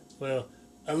 Well,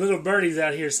 a little birdie's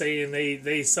out here saying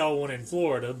they saw one in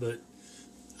Florida, but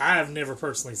I have never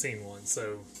personally seen one,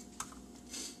 so...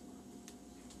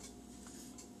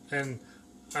 And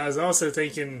I was also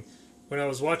thinking, when I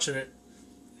was watching it,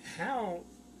 how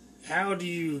do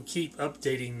you keep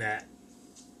updating that?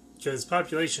 Because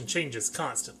population changes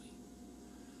constantly.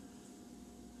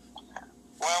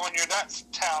 Well, when you're that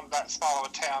small of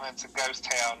a town, it's a ghost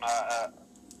town.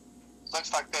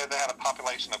 Looks like they had a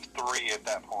population of 3 at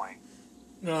that point.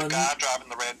 The guy driving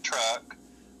the red truck,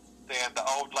 then the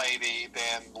old lady,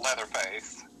 then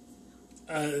Leatherface.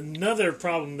 Another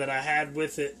problem that I had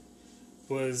with it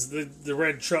was the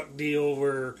red truck deal,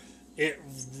 where it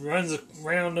runs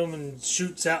around them and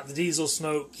shoots out the diesel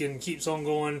smoke and keeps on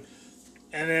going.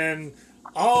 And then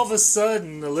all of a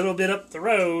sudden, a little bit up the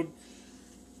road,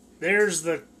 there's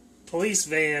the police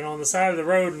van on the side of the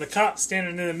road and the cop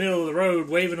standing in the middle of the road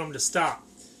waving them to stop.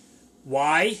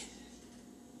 Why?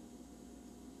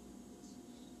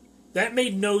 That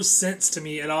made no sense to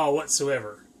me at all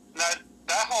whatsoever. That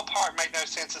whole part made no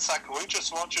sense. It's like, we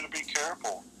just want you to be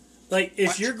careful. Like,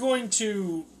 if you're going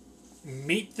to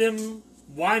meet them,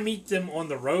 why meet them on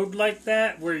the road like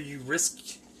that, where you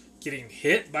risk getting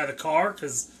hit by the car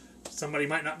because somebody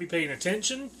might not be paying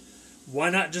attention? Why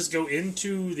not just go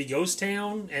into the ghost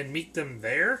town and meet them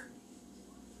there?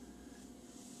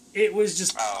 It was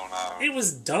just... Oh, no. It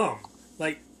was dumb.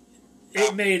 Like,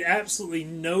 it made absolutely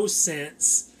no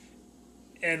sense.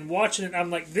 And watching it, I'm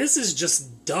like, this is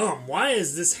just dumb. Why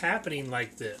is this happening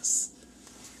like this?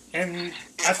 And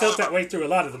I felt that way through a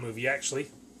lot of the movie, actually.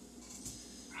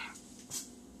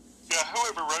 Yeah,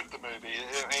 whoever wrote the movie,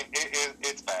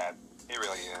 it's bad. It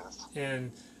really is.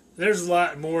 And there's a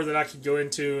lot more that I could go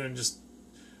into and just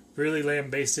really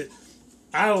lambaste it.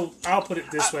 I'll put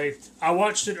it this way. I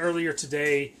watched it earlier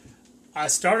today. I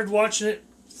started watching it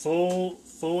full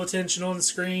attention on the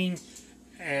screen,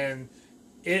 and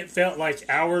it felt like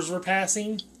hours were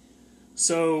passing.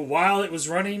 So while it was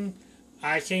running,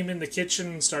 I came in the kitchen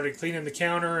and started cleaning the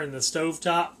counter and the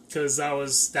stovetop because I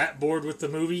was that bored with the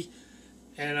movie.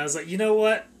 And I was like, you know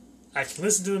what? I can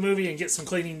listen to the movie and get some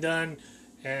cleaning done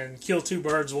and kill 2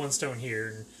 birds, 1 stone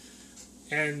here.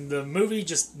 And the movie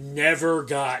just never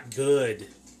got good.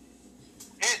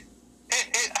 It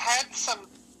had some...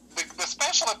 The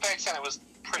special effects in it was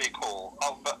pretty cool.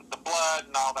 The blood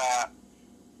and all that.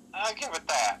 I'll give it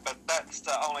that, but that's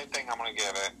the only thing I'm going to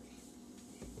give it.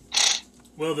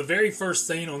 Well, the very first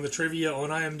thing on the trivia on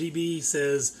IMDb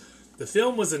says, the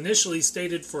film was initially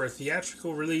stated for a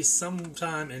theatrical release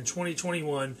sometime in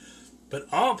 2021, but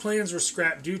all plans were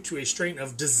scrapped due to a string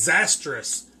of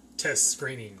disastrous test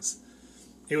screenings.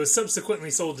 It was subsequently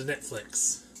sold to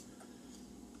Netflix.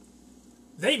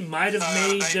 They might have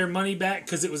made their money back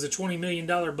because it was a $20 million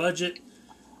budget.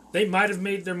 They might have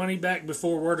made their money back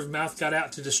before word of mouth got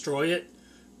out to destroy it,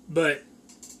 but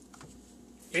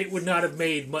it would not have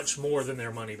made much more than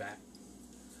their money back.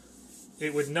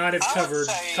 it would not have I would covered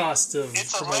say cost of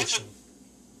it's a promotion.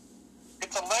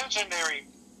 It's a legendary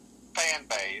fan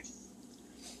base.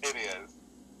 It is.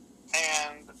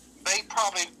 And they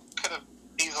probably could have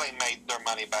easily made their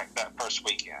money back that first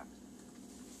weekend.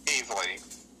 Easily.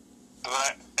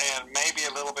 But, and maybe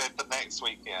a little bit the next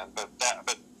weekend, but that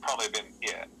would probably been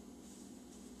it.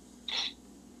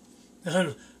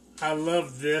 I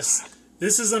love this.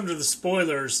 This is under the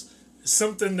spoilers.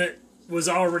 Something that was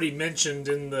already mentioned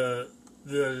in the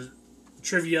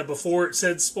trivia before it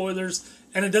said spoilers,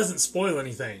 and it doesn't spoil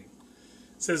anything.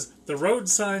 It says, the road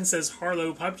sign says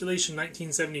Harlow, population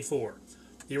 1974.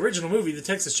 The original movie, The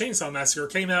Texas Chainsaw Massacre,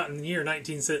 came out in the year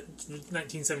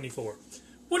 1974.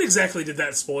 What exactly did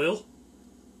that spoil?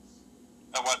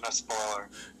 That wasn't a spoiler.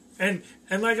 And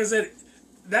like I said,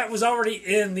 that was already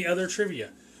in the other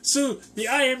trivia. So the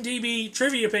IMDb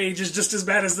trivia page is just as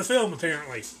bad as the film,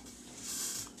 apparently.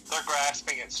 They're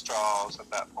grasping at straws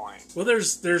at that point. Well,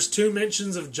 there's two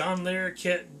mentions of John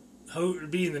Larroquette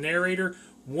being the narrator.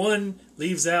 One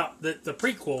leaves out that the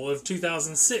prequel of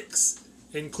 2006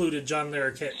 included John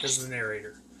Larroquette as the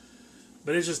narrator.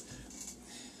 But it's just,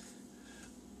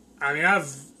 I mean,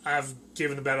 I've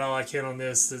given about all I can on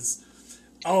this.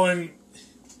 And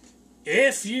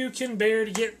if you can bear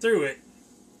to get through it,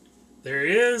 there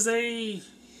is a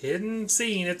hidden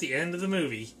scene at the end of the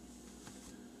movie.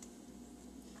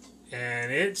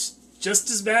 And it's just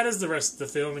as bad as the rest of the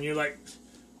film, and you're like,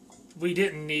 we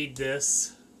didn't need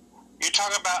this. You're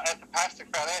talking about at the past the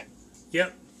credit?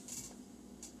 Yep.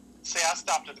 See, I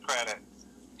stopped at the credit.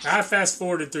 I fast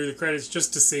forwarded through the credits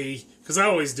just to see, because I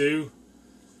always do.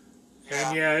 Yeah.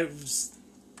 And yeah,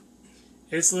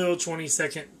 it's a little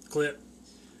 20-second clip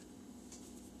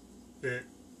that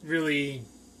really...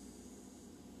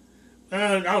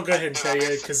 I'll go ahead and tell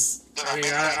you, because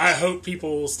I hope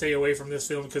people will stay away from this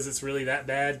film because it's really that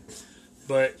bad.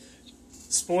 But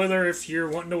spoiler if you're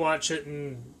wanting to watch it,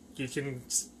 and you can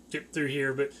skip through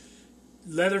here. But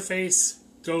Leatherface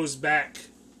goes back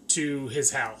to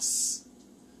his house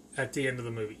at the end of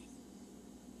the movie.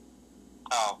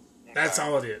 Oh. Okay. That's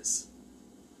all it is.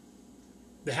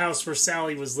 The house where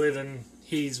Sally was living,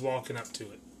 he's walking up to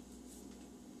it.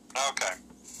 Okay.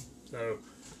 So,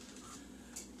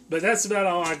 but that's about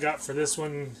all I got for this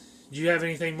one. Do you have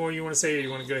anything more you want to say, or you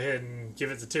want to go ahead and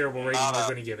give it the terrible rating we're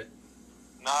going to give it?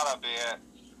 Not a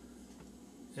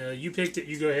bit. You picked it.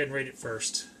 You go ahead and rate it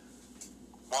first.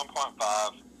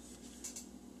 1.5.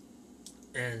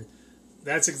 And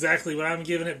that's exactly what I'm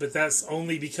giving it, but that's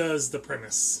only because the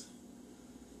premise.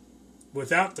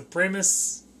 Without the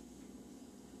premise,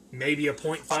 maybe a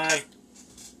 0.5. Okay,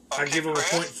 I give him a Chris,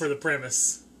 point for the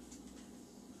premise.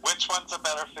 Which one's a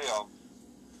better film?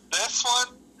 This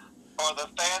one or the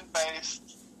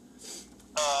fan-based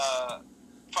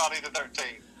Friday the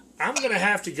 13th? I'm going to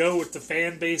have to go with the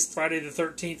fan-based Friday the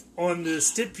 13th on the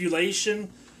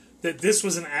stipulation that this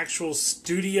was an actual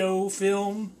studio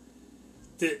film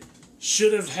that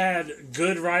should have had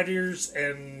good writers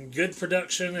and good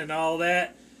production and all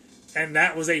that, and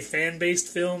that was a fan-based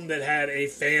film that had a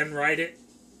fan write it.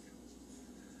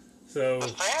 So The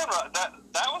fan,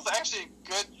 that was actually a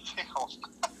good film.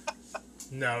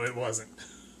 no, it wasn't.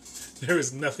 There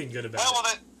was nothing good about Well,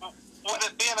 it. with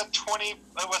it being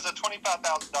it was a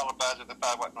 $25,000 budget, if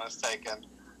I wasn't mistaken.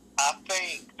 I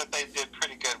think that they did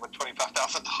pretty good with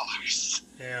 $25,000.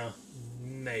 Yeah,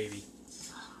 maybe.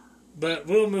 But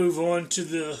we'll move on to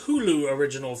the Hulu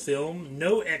original film,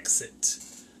 No Exit.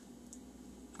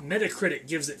 Metacritic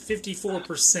gives it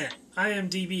 54%.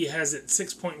 IMDb has it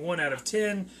 6.1 out of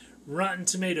 10. Rotten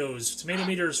Tomatoes. Tomato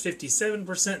meter is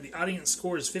 57%. The audience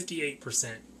score is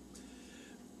 58%.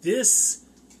 This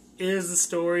is the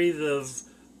story of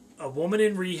a woman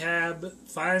in rehab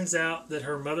finds out that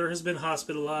her mother has been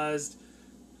hospitalized.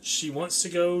 She wants to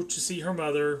go to see her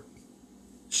mother.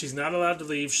 She's not allowed to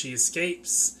leave. She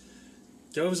escapes,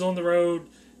 goes on the road,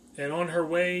 and on her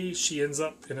way she ends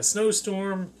up in a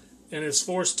snowstorm and is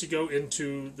forced to go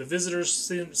into the visitor's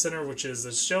center, which is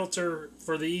a shelter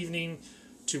for the evening,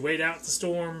 to wait out the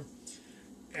storm.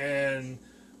 And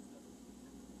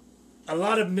a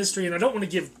lot of mystery, and I don't want to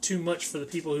give too much for the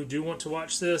people who do want to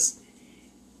watch this.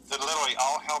 Literally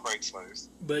all hell breaks loose.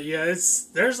 But yeah,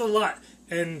 there's a lot,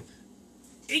 and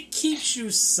it keeps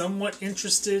you somewhat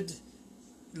interested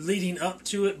leading up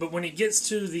to it, but when it gets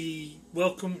to the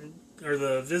welcome or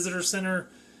the visitor center,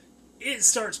 it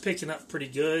starts picking up pretty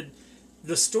good.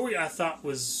 The story I thought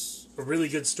was a really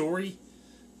good story,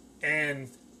 and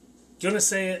gonna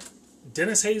say it,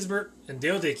 Dennis Haysbert and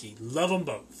Dale Dickey, love them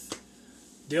both.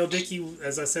 Dale Dickey,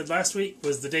 as I said last week,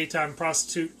 was the daytime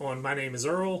prostitute on My Name is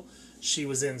Earl. She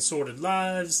was in Sordid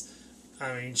Lives.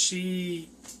 I mean, she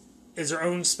is her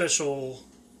own special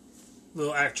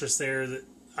little actress there that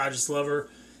I just love her.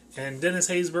 And Dennis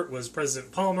Haysbert was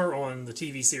President Palmer on the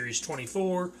TV series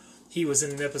 24. He was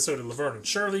in an episode of Laverne and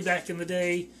Shirley back in the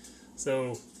day.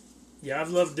 So, yeah, I've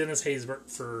loved Dennis Haysbert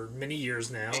for many years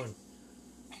now. And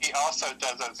he also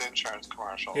does those insurance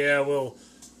commercials. yeah, well,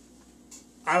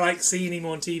 I like seeing him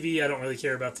on TV. I don't really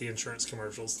care about the insurance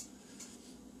commercials.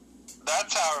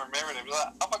 That's how I remembered him.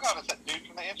 Like, oh my God, it's that dude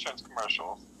from the insurance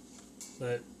commercials.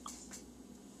 But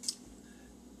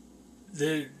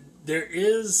there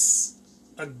is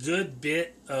a good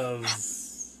bit of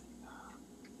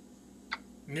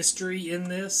mystery in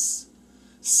this.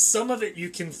 Some of it you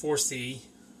can foresee.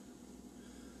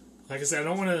 Like I said,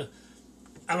 I'm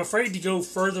afraid to go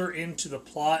further into the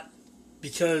plot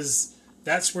because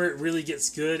that's where it really gets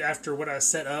good after what I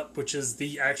set up, which is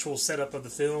the actual setup of the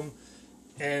film.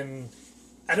 And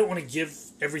I don't want to give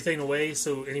everything away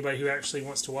so anybody who actually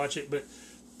wants to watch it, but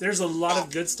there's a lot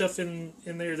of good stuff in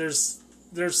there. There's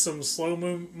some slow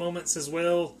moments as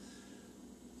well.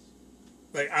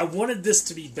 Like, I wanted this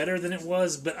to be better than it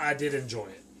was, but I did enjoy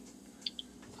it.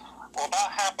 Well,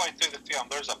 about halfway through the film,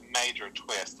 there's a major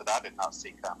twist that I did not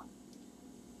see coming.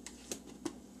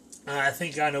 I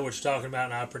think I know what you're talking about,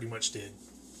 and I pretty much did.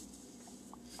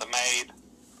 The maid.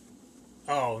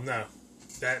 Oh, no.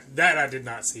 That I did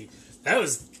not see. That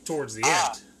was towards the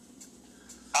end.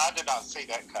 I did not see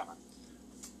that coming.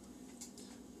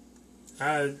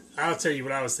 I'll tell you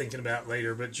what I was thinking about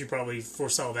later, but you probably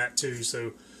foresaw that too.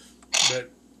 So,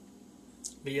 but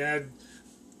yeah,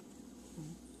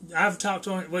 I've talked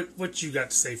on it. What you got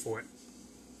to say for it?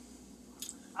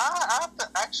 I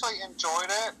actually enjoyed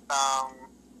it.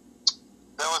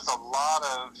 There was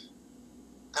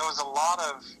a lot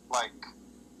of like,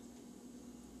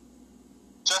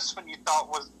 just when you thought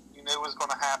you knew was going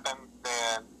to happen,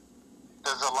 then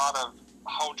there's a lot of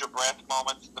hold your breath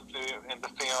moments in the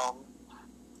film.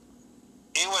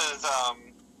 It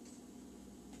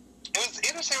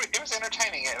was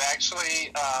entertaining. It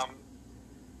actually,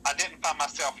 I didn't find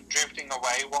myself drifting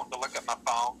away, wanting to look at my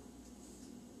phone.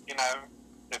 You know,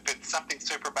 if it's something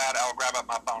super bad, I'll grab up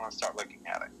my phone and start looking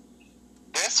at it.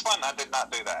 This one, I did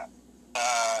not do that.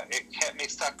 It kept me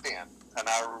sucked in, and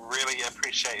I really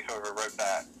appreciate whoever wrote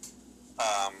that.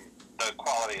 The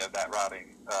quality of that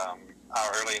writing, I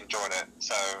really enjoyed it.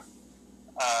 So,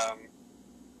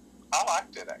 I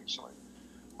liked it actually.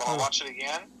 Will I watch it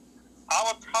again? I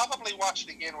would probably watch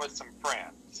it again with some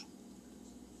friends.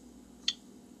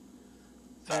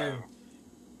 So,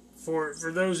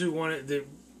 for those who want it, the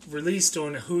released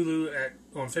on Hulu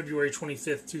on February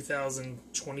 25th,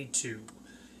 2022.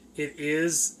 It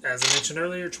is, as I mentioned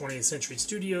earlier, 20th Century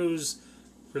Studios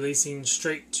releasing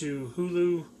straight to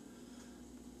Hulu.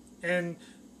 And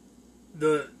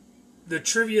the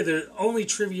trivia, the only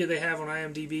trivia they have on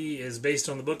IMDb is based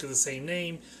on the book of the same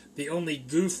name. The only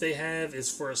goof they have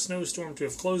is for a snowstorm to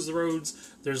have closed the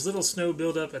roads. There's little snow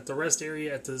buildup at the rest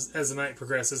area as the night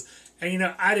progresses. And, you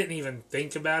know, I didn't even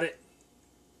think about it,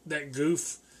 that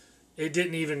goof. It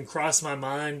didn't even cross my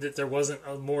mind that there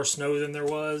wasn't more snow than there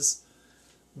was.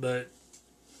 But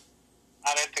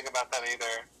I didn't think about that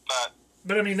either.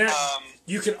 But I mean, that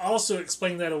you can also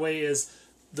explain that away as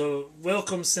the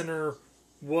Welcome Center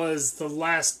was the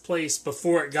last place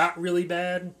before it got really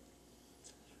bad.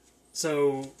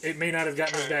 So it may not have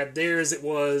gotten as bad there as it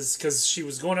was, because she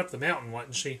was going up the mountain,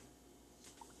 wasn't she?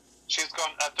 She was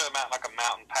going up the mountain, like a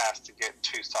mountain pass to get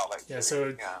to Salt Lake City. Yeah,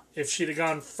 so if she'd have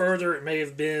gone further, it may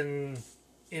have been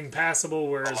impassable,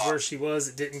 whereas where she was,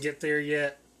 it didn't get there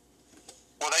yet.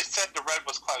 Well, they said the road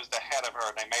was closed ahead of her,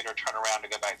 and they made her turn around to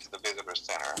go back to the visitor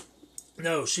center.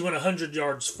 No, she went 100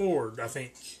 yards forward, I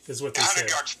think, is what they said. 100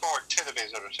 yards forward to the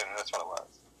visitor center, that's what it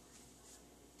was.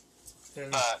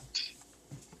 And but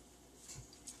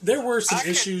there were some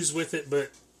issues with it,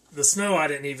 but the snow I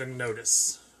didn't even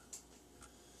notice.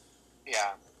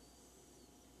 Yeah.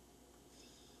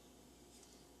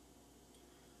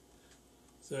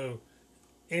 So,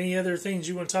 any other things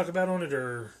you want to talk about on it,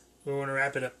 or we want to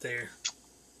wrap it up there?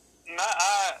 No,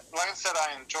 like I said,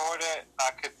 I enjoyed it.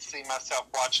 I could see myself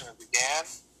watching it again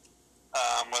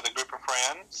with a group of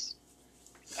friends.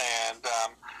 And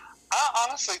I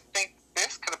honestly think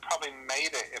this could have probably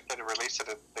made it if they'd have released it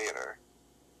in the theater.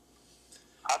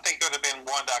 I think it would have been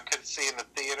one that I could see in the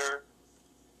theater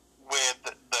with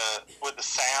the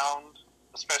sound,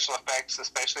 the special effects,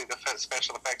 especially the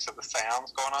special effects of the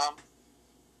sounds going on.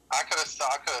 I could have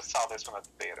saw this one at the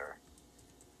theater.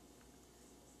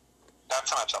 That's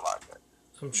how much I liked it.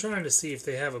 I'm trying to see if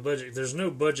they have a budget. There's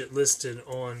no budget listed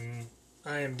on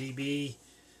IMDb.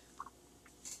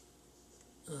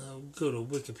 I'll go to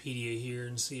Wikipedia here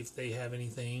and see if they have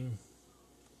anything.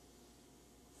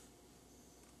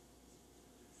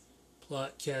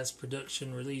 Plot, cast,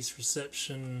 production, release,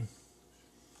 reception.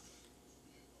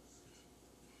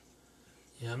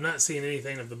 Yeah, I'm not seeing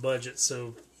anything of the budget,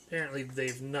 so apparently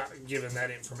they've not given that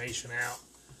information out.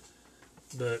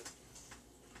 But,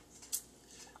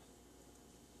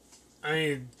 I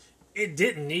mean, it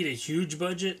didn't need a huge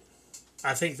budget.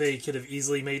 I think they could have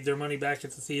easily made their money back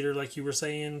at the theater, like you were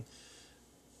saying.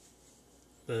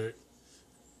 But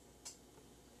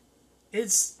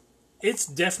it's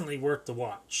definitely worth the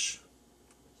watch.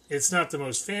 It's not the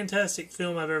most fantastic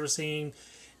film I've ever seen.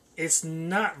 It's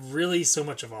not really so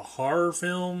much of a horror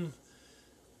film.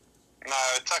 No,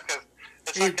 it's like a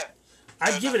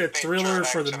I'd give it a thriller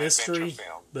for the mystery,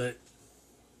 film. but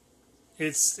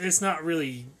it's not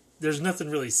really. There's nothing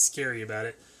really scary about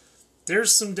it.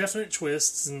 There's some definite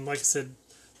twists, and like I said,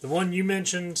 the one you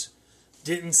mentioned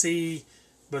didn't see,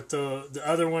 but the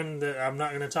other one that I'm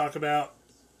not going to talk about,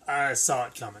 I saw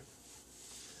it coming.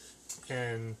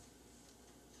 And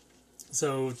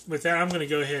so with that, I'm going to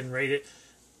go ahead and rate it.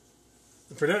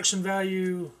 The production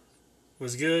value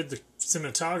was good. The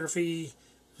cinematography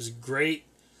was great.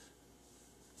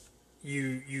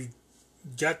 You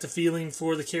got the feeling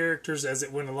for the characters as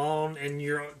it went along, and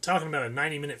you're talking about a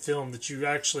 90-minute film that you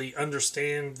actually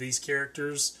understand these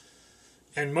characters,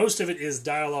 and most of it is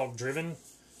dialogue driven,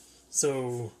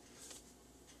 so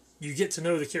you get to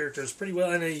know the characters pretty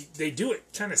well, and they do it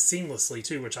kind of seamlessly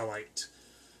too, which I liked.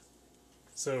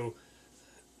 So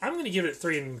I'm going to give it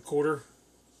 3.25.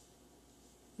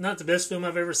 Not the best film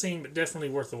I've ever seen, but definitely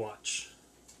worth a watch.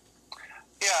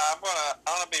 Yeah, I'm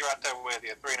gonna be right there with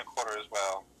you, 3.25 as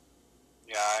well.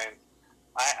 Yeah,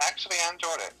 I actually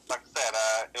enjoyed it. Like I said,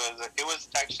 it was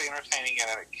actually entertaining, and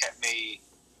it kept me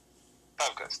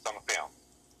focused on the film.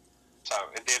 So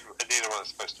it did what it was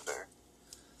supposed to do.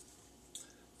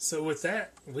 So with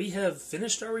that, we have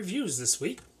finished our reviews this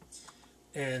week,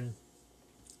 and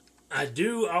I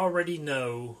do already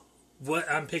know what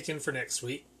I'm picking for next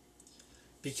week,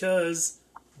 because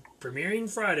premiering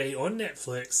Friday on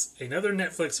Netflix, another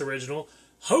Netflix original,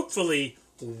 hopefully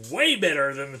way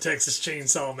better than the Texas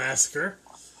Chainsaw Massacre.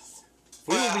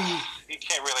 You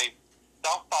can't really.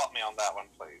 Don't fault me on that one,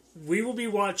 please. We will be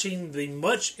watching the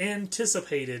much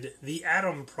anticipated The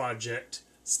Adam Project,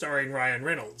 starring Ryan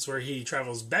Reynolds, where he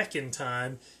travels back in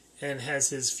time and has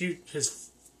his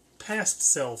past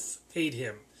self aid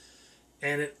him.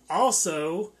 And it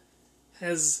also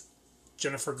has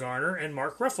Jennifer Garner and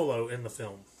Mark Ruffalo in the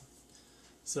film.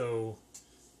 So,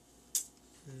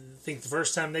 I think the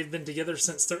first time they've been together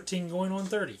since 13 going on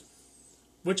 30,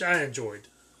 which I enjoyed.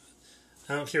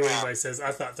 I don't care what anybody says.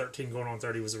 I thought 13 going on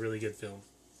 30 was a really good film.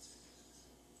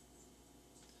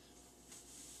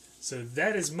 So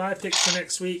that is my pick for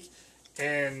next week.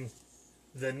 And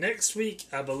the next week,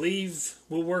 I believe,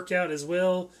 will work out as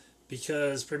well,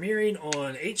 because premiering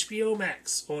on HBO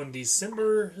Max on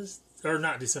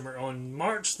on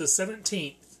March the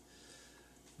 17th,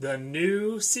 the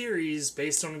new series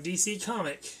based on a DC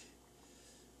comic,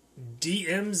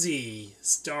 DMZ,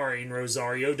 starring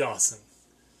Rosario Dawson.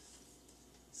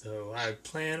 So I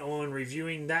plan on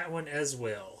reviewing that one as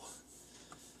well.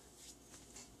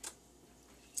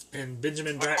 And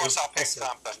Benjamin Bratt is also... Of course I'll pick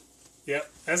something.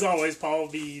 Yep. As always, Paul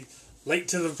will be late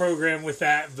to the program with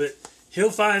that, but he'll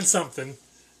find something.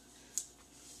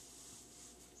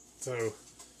 So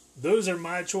those are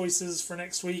my choices for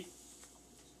next week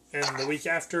and the week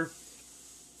after.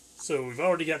 So we've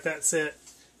already got that set,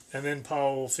 and then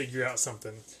Paul will figure out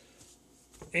something.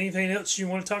 Anything else you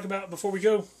want to talk about before we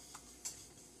go?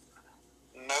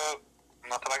 No,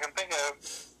 not that I can think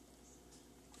of.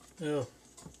 Well,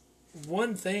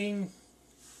 one thing,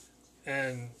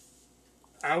 and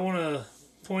I want to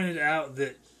point it out,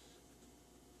 that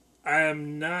I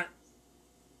am not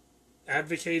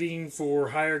advocating for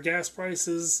higher gas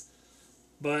prices,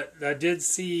 but I did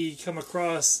come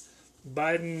across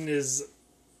Biden is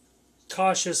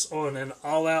cautious on an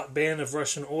all-out ban of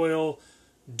Russian oil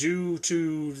due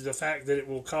to the fact that it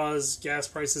will cause gas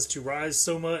prices to rise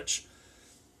so much.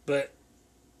 But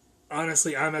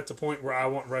honestly, I'm at the point where I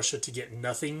want Russia to get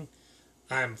nothing.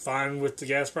 I'm fine with the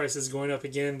gas prices going up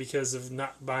again because of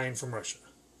not buying from Russia.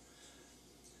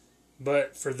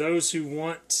 But for those who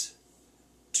want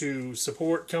to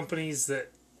support companies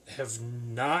that have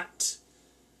not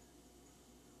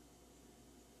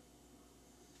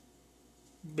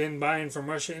been buying from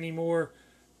Russia anymore,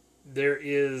 there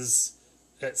is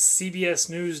at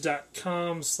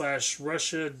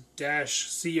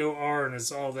cbsnews.com/Russia-COR, and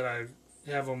it's all that I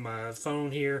have on my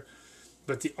phone here.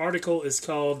 But the article is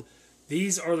called,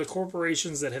 "These are the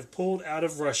corporations that have pulled out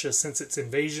of Russia since its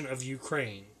invasion of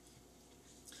Ukraine."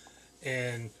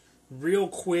 And real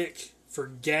quick, for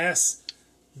gas,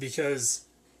 because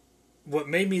what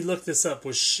made me look this up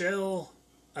was Shell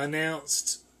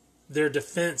announced their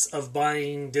defense of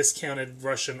buying discounted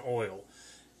Russian oil.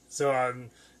 So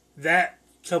that,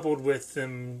 coupled with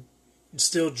them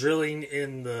still drilling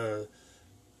in the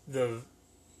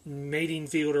mating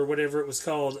field or whatever it was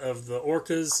called of the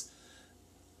Orcas,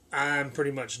 I'm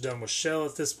pretty much done with Shell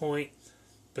at this point.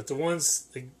 But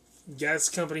the gas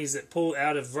companies that pulled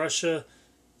out of Russia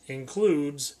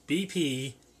includes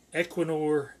BP,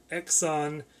 Equinor,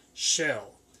 Exxon,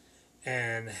 Shell.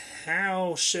 And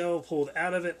how Shell pulled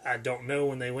out of it, I don't know,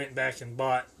 when they went back and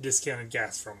bought discounted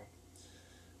gas from them.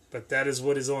 But that is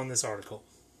what is on this article.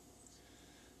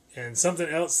 And something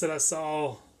else that I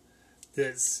saw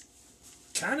that's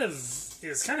kind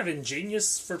of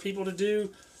ingenious for people to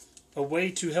do, a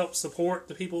way to help support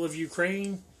the people of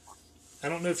Ukraine. I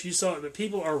don't know if you saw it, but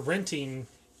people are renting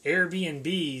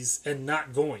Airbnbs and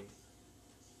not going.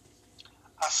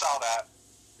 I saw that.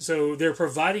 So they're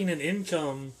providing an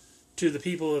income to the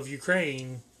people of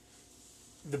Ukraine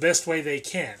the best way they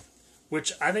can,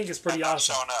 which I think is pretty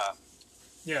awesome. Showing up.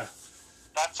 Yeah.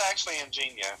 That's actually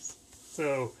ingenious.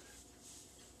 So,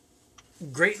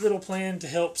 great little plan to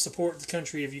help support the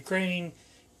country of Ukraine.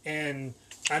 And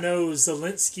I know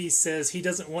Zelensky says he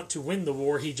doesn't want to win the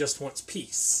war, he just wants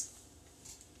peace.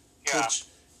 Yeah.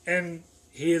 And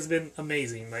he has been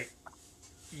amazing. Like,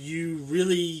 you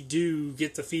really do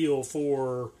get the feel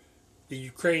for the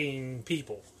Ukraine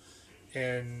people.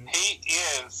 And he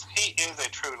is a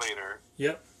true leader.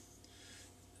 Yep.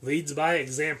 Leads by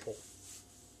example.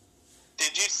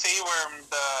 Did you see where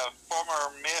the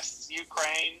former Miss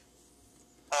Ukraine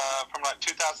from like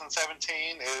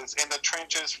 2017 is in the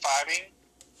trenches fighting?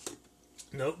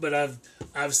 Nope, but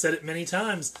I've said it many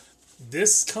times.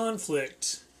 This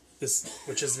conflict,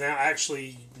 which is now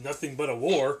actually nothing but a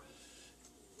war,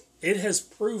 it has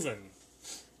proven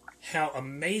how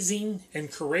amazing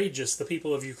and courageous the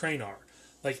people of Ukraine are.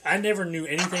 Like, I never knew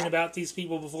anything about these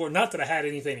people before. Not that I had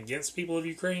anything against people of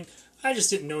Ukraine. I just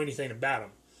didn't know anything about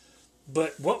them.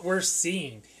 But what we're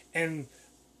seeing, and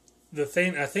the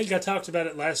thing, I think I talked about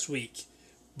it last week,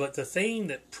 but the thing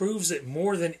that proves it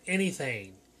more than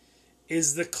anything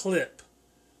is the clip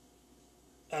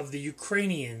of the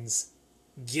Ukrainians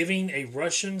giving a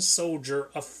Russian soldier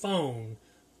a phone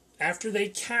after they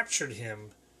captured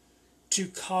him to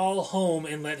call home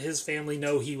and let his family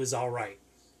know he was all right.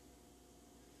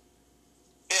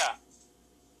 Yeah.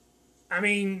 I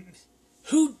mean,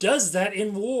 who does that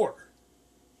in war?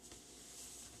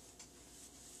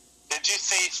 Did you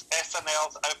see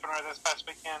SNL's opener this past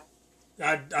weekend?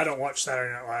 I don't watch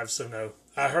Saturday Night Live, so no.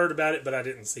 I heard about it, but I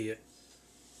didn't see it.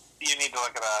 You need to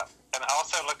look it up. And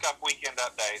also look up Weekend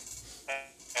Update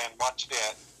and watch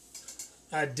it.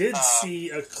 I did see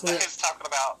a clip. They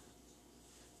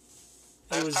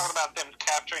was talking about them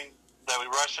capturing the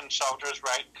Russian soldiers,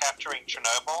 right? Capturing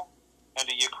Chernobyl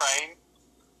into Ukraine.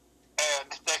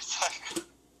 And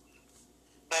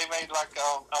they made like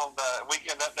on the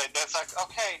Weekend Update, that's like,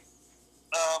 okay,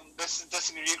 this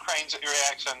is Ukraine's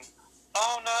reaction.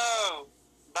 Oh no,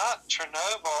 not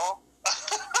Chernobyl.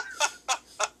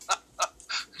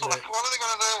 Like, what are they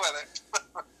going to do with it?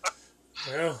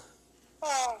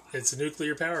 Well, it's a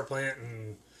nuclear power plant,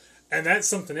 and that's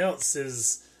something else.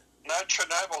 Is no,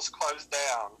 Chernobyl's closed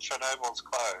down. Chernobyl's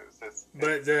closed. It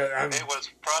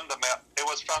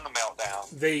was from the meltdown.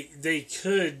 They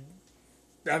could.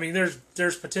 I mean,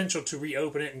 there's potential to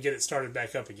reopen it and get it started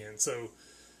back up again. So,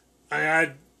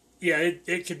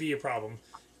 it could be a problem.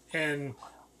 And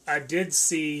I did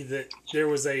see that there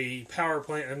was a power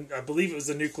plant, and I believe it was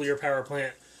a nuclear power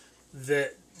plant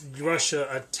that Russia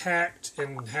attacked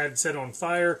and had set on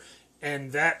fire,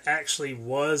 and that actually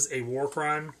was a war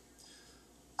crime.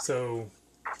 So,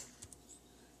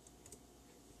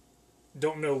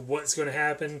 don't know what's going to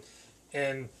happen.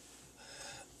 And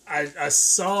I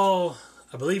saw,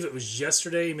 I believe it was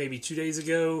yesterday, maybe 2 days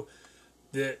ago,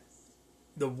 that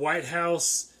the White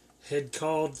House had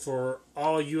called for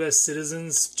all U.S.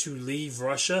 citizens to leave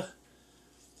Russia.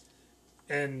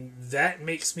 And that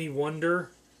makes me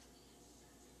wonder,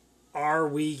 are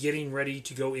we getting ready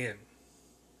to go in?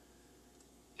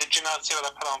 Did you not see what I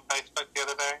put on Facebook the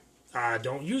other day? I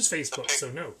don't use Facebook, so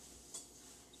no.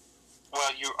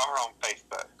 Well, you are on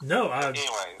Facebook. No,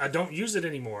 I don't use it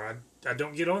anymore. I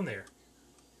don't get on there.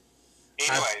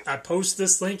 Anyways. I post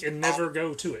this link and never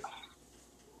go to it.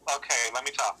 Okay, let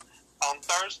me talk. On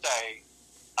Thursday,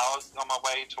 I was on my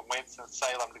way to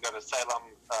Winston-Salem to go to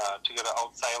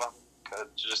Old Salem,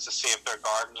 just to see if their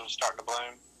gardens were starting to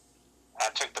bloom. I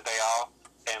took the day off,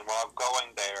 and while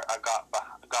going there, I got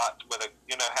with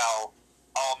how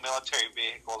all military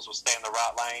vehicles will stay in the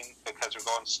right lane because they're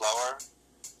going slower.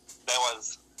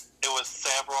 it was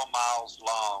several miles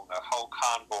long, a whole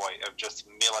convoy of just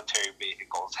military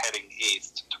vehicles heading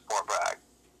east to Fort Bragg.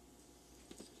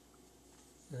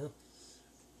 Yeah.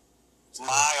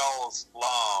 Miles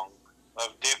long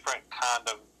of different kind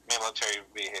of military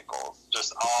vehicles,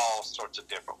 just all sorts of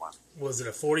different ones. Was it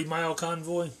a 40-mile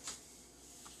convoy?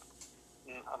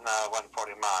 No, it wasn't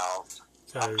 40 miles.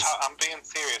 I'm being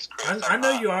serious, Chris. I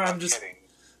know you are. I'm just kidding.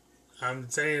 I'm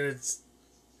saying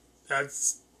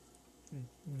that's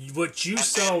what you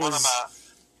saw was.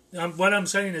 What I'm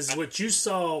saying is what you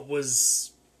saw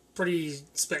was pretty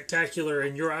spectacular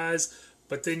in your eyes,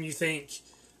 but then you think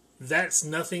that's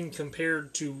nothing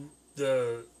compared to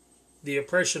the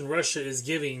oppression Russia is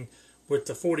giving with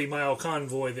the 40-mile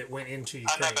convoy that went into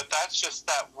Ukraine. I know, but that's just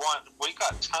that one. We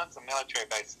got tons of military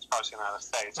bases across the United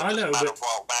States. I know, but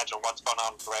imagine what's going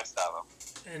on with the rest of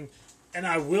them. And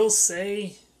I will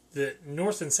say that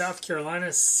North and South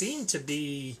Carolina seem to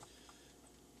be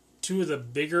two of the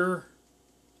bigger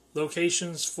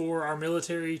locations for our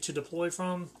military to deploy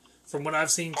from what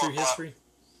I've seen through history.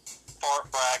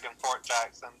 Fort Bragg and Fort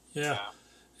Jackson. Yeah.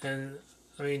 And,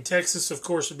 I mean, Texas, of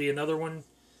course, would be another one.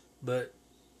 But,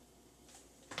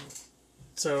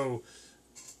 so,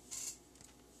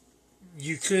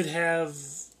 you could have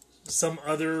some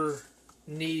other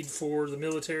need for the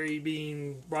military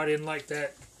being brought in like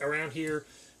that around here.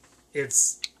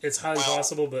 It's highly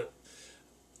possible, but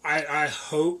I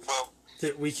hope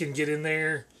that we can get in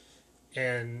there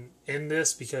and end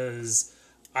this, because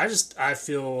I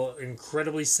feel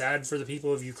incredibly sad for the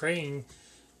people of Ukraine,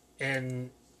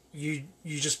 and you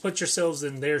just put yourselves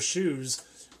in their shoes,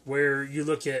 where you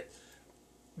look at,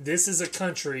 this is a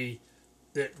country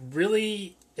that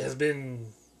really has been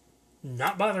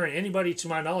not bothering anybody to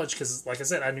my knowledge, because like I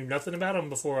said, I knew nothing about them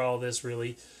before all this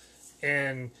really,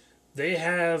 and they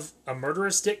have a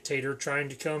murderous dictator trying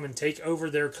to come and take over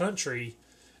their country,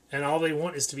 and all they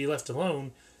want is to be left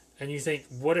alone. And you think,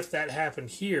 what if that happened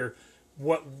here?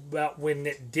 What about when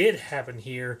it did happen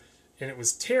here and it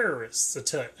was terrorists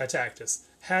attacked us?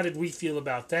 How did we feel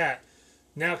about that?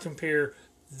 Now compare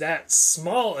that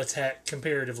small attack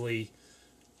comparatively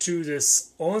to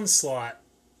this onslaught,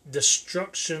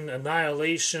 destruction,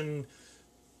 annihilation,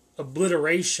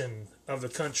 obliteration of the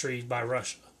country by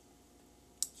Russia.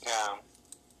 Yeah.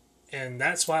 And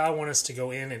that's why I want us to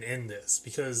go in and end this,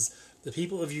 because the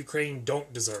people of Ukraine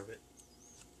don't deserve it.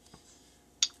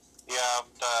 Yeah,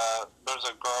 there's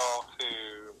a girl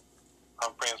who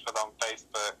I'm friends with on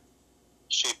Facebook.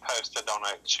 She posted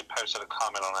a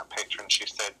comment on that picture, and she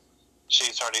said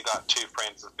she's already got 2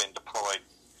 friends that's been deployed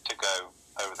to go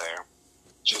over there.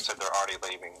 She said they're already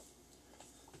leaving.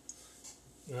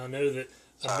 And I know that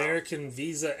American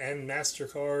Visa and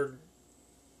MasterCard,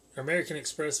 American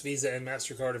Express, Visa, and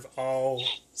MasterCard have all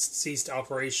ceased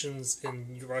operations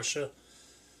in Russia.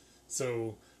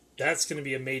 So that's going to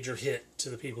be a major hit to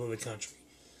the people of the country.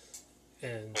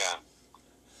 And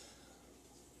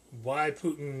why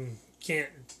Putin can't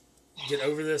get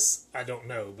over this, I don't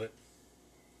know. But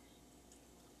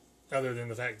other than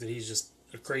the fact that he's just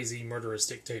a crazy, murderous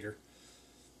dictator.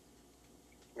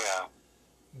 Yeah.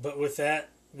 But with that,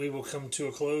 we will come to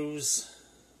a close.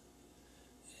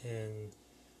 And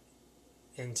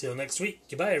until next week,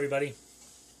 goodbye, everybody.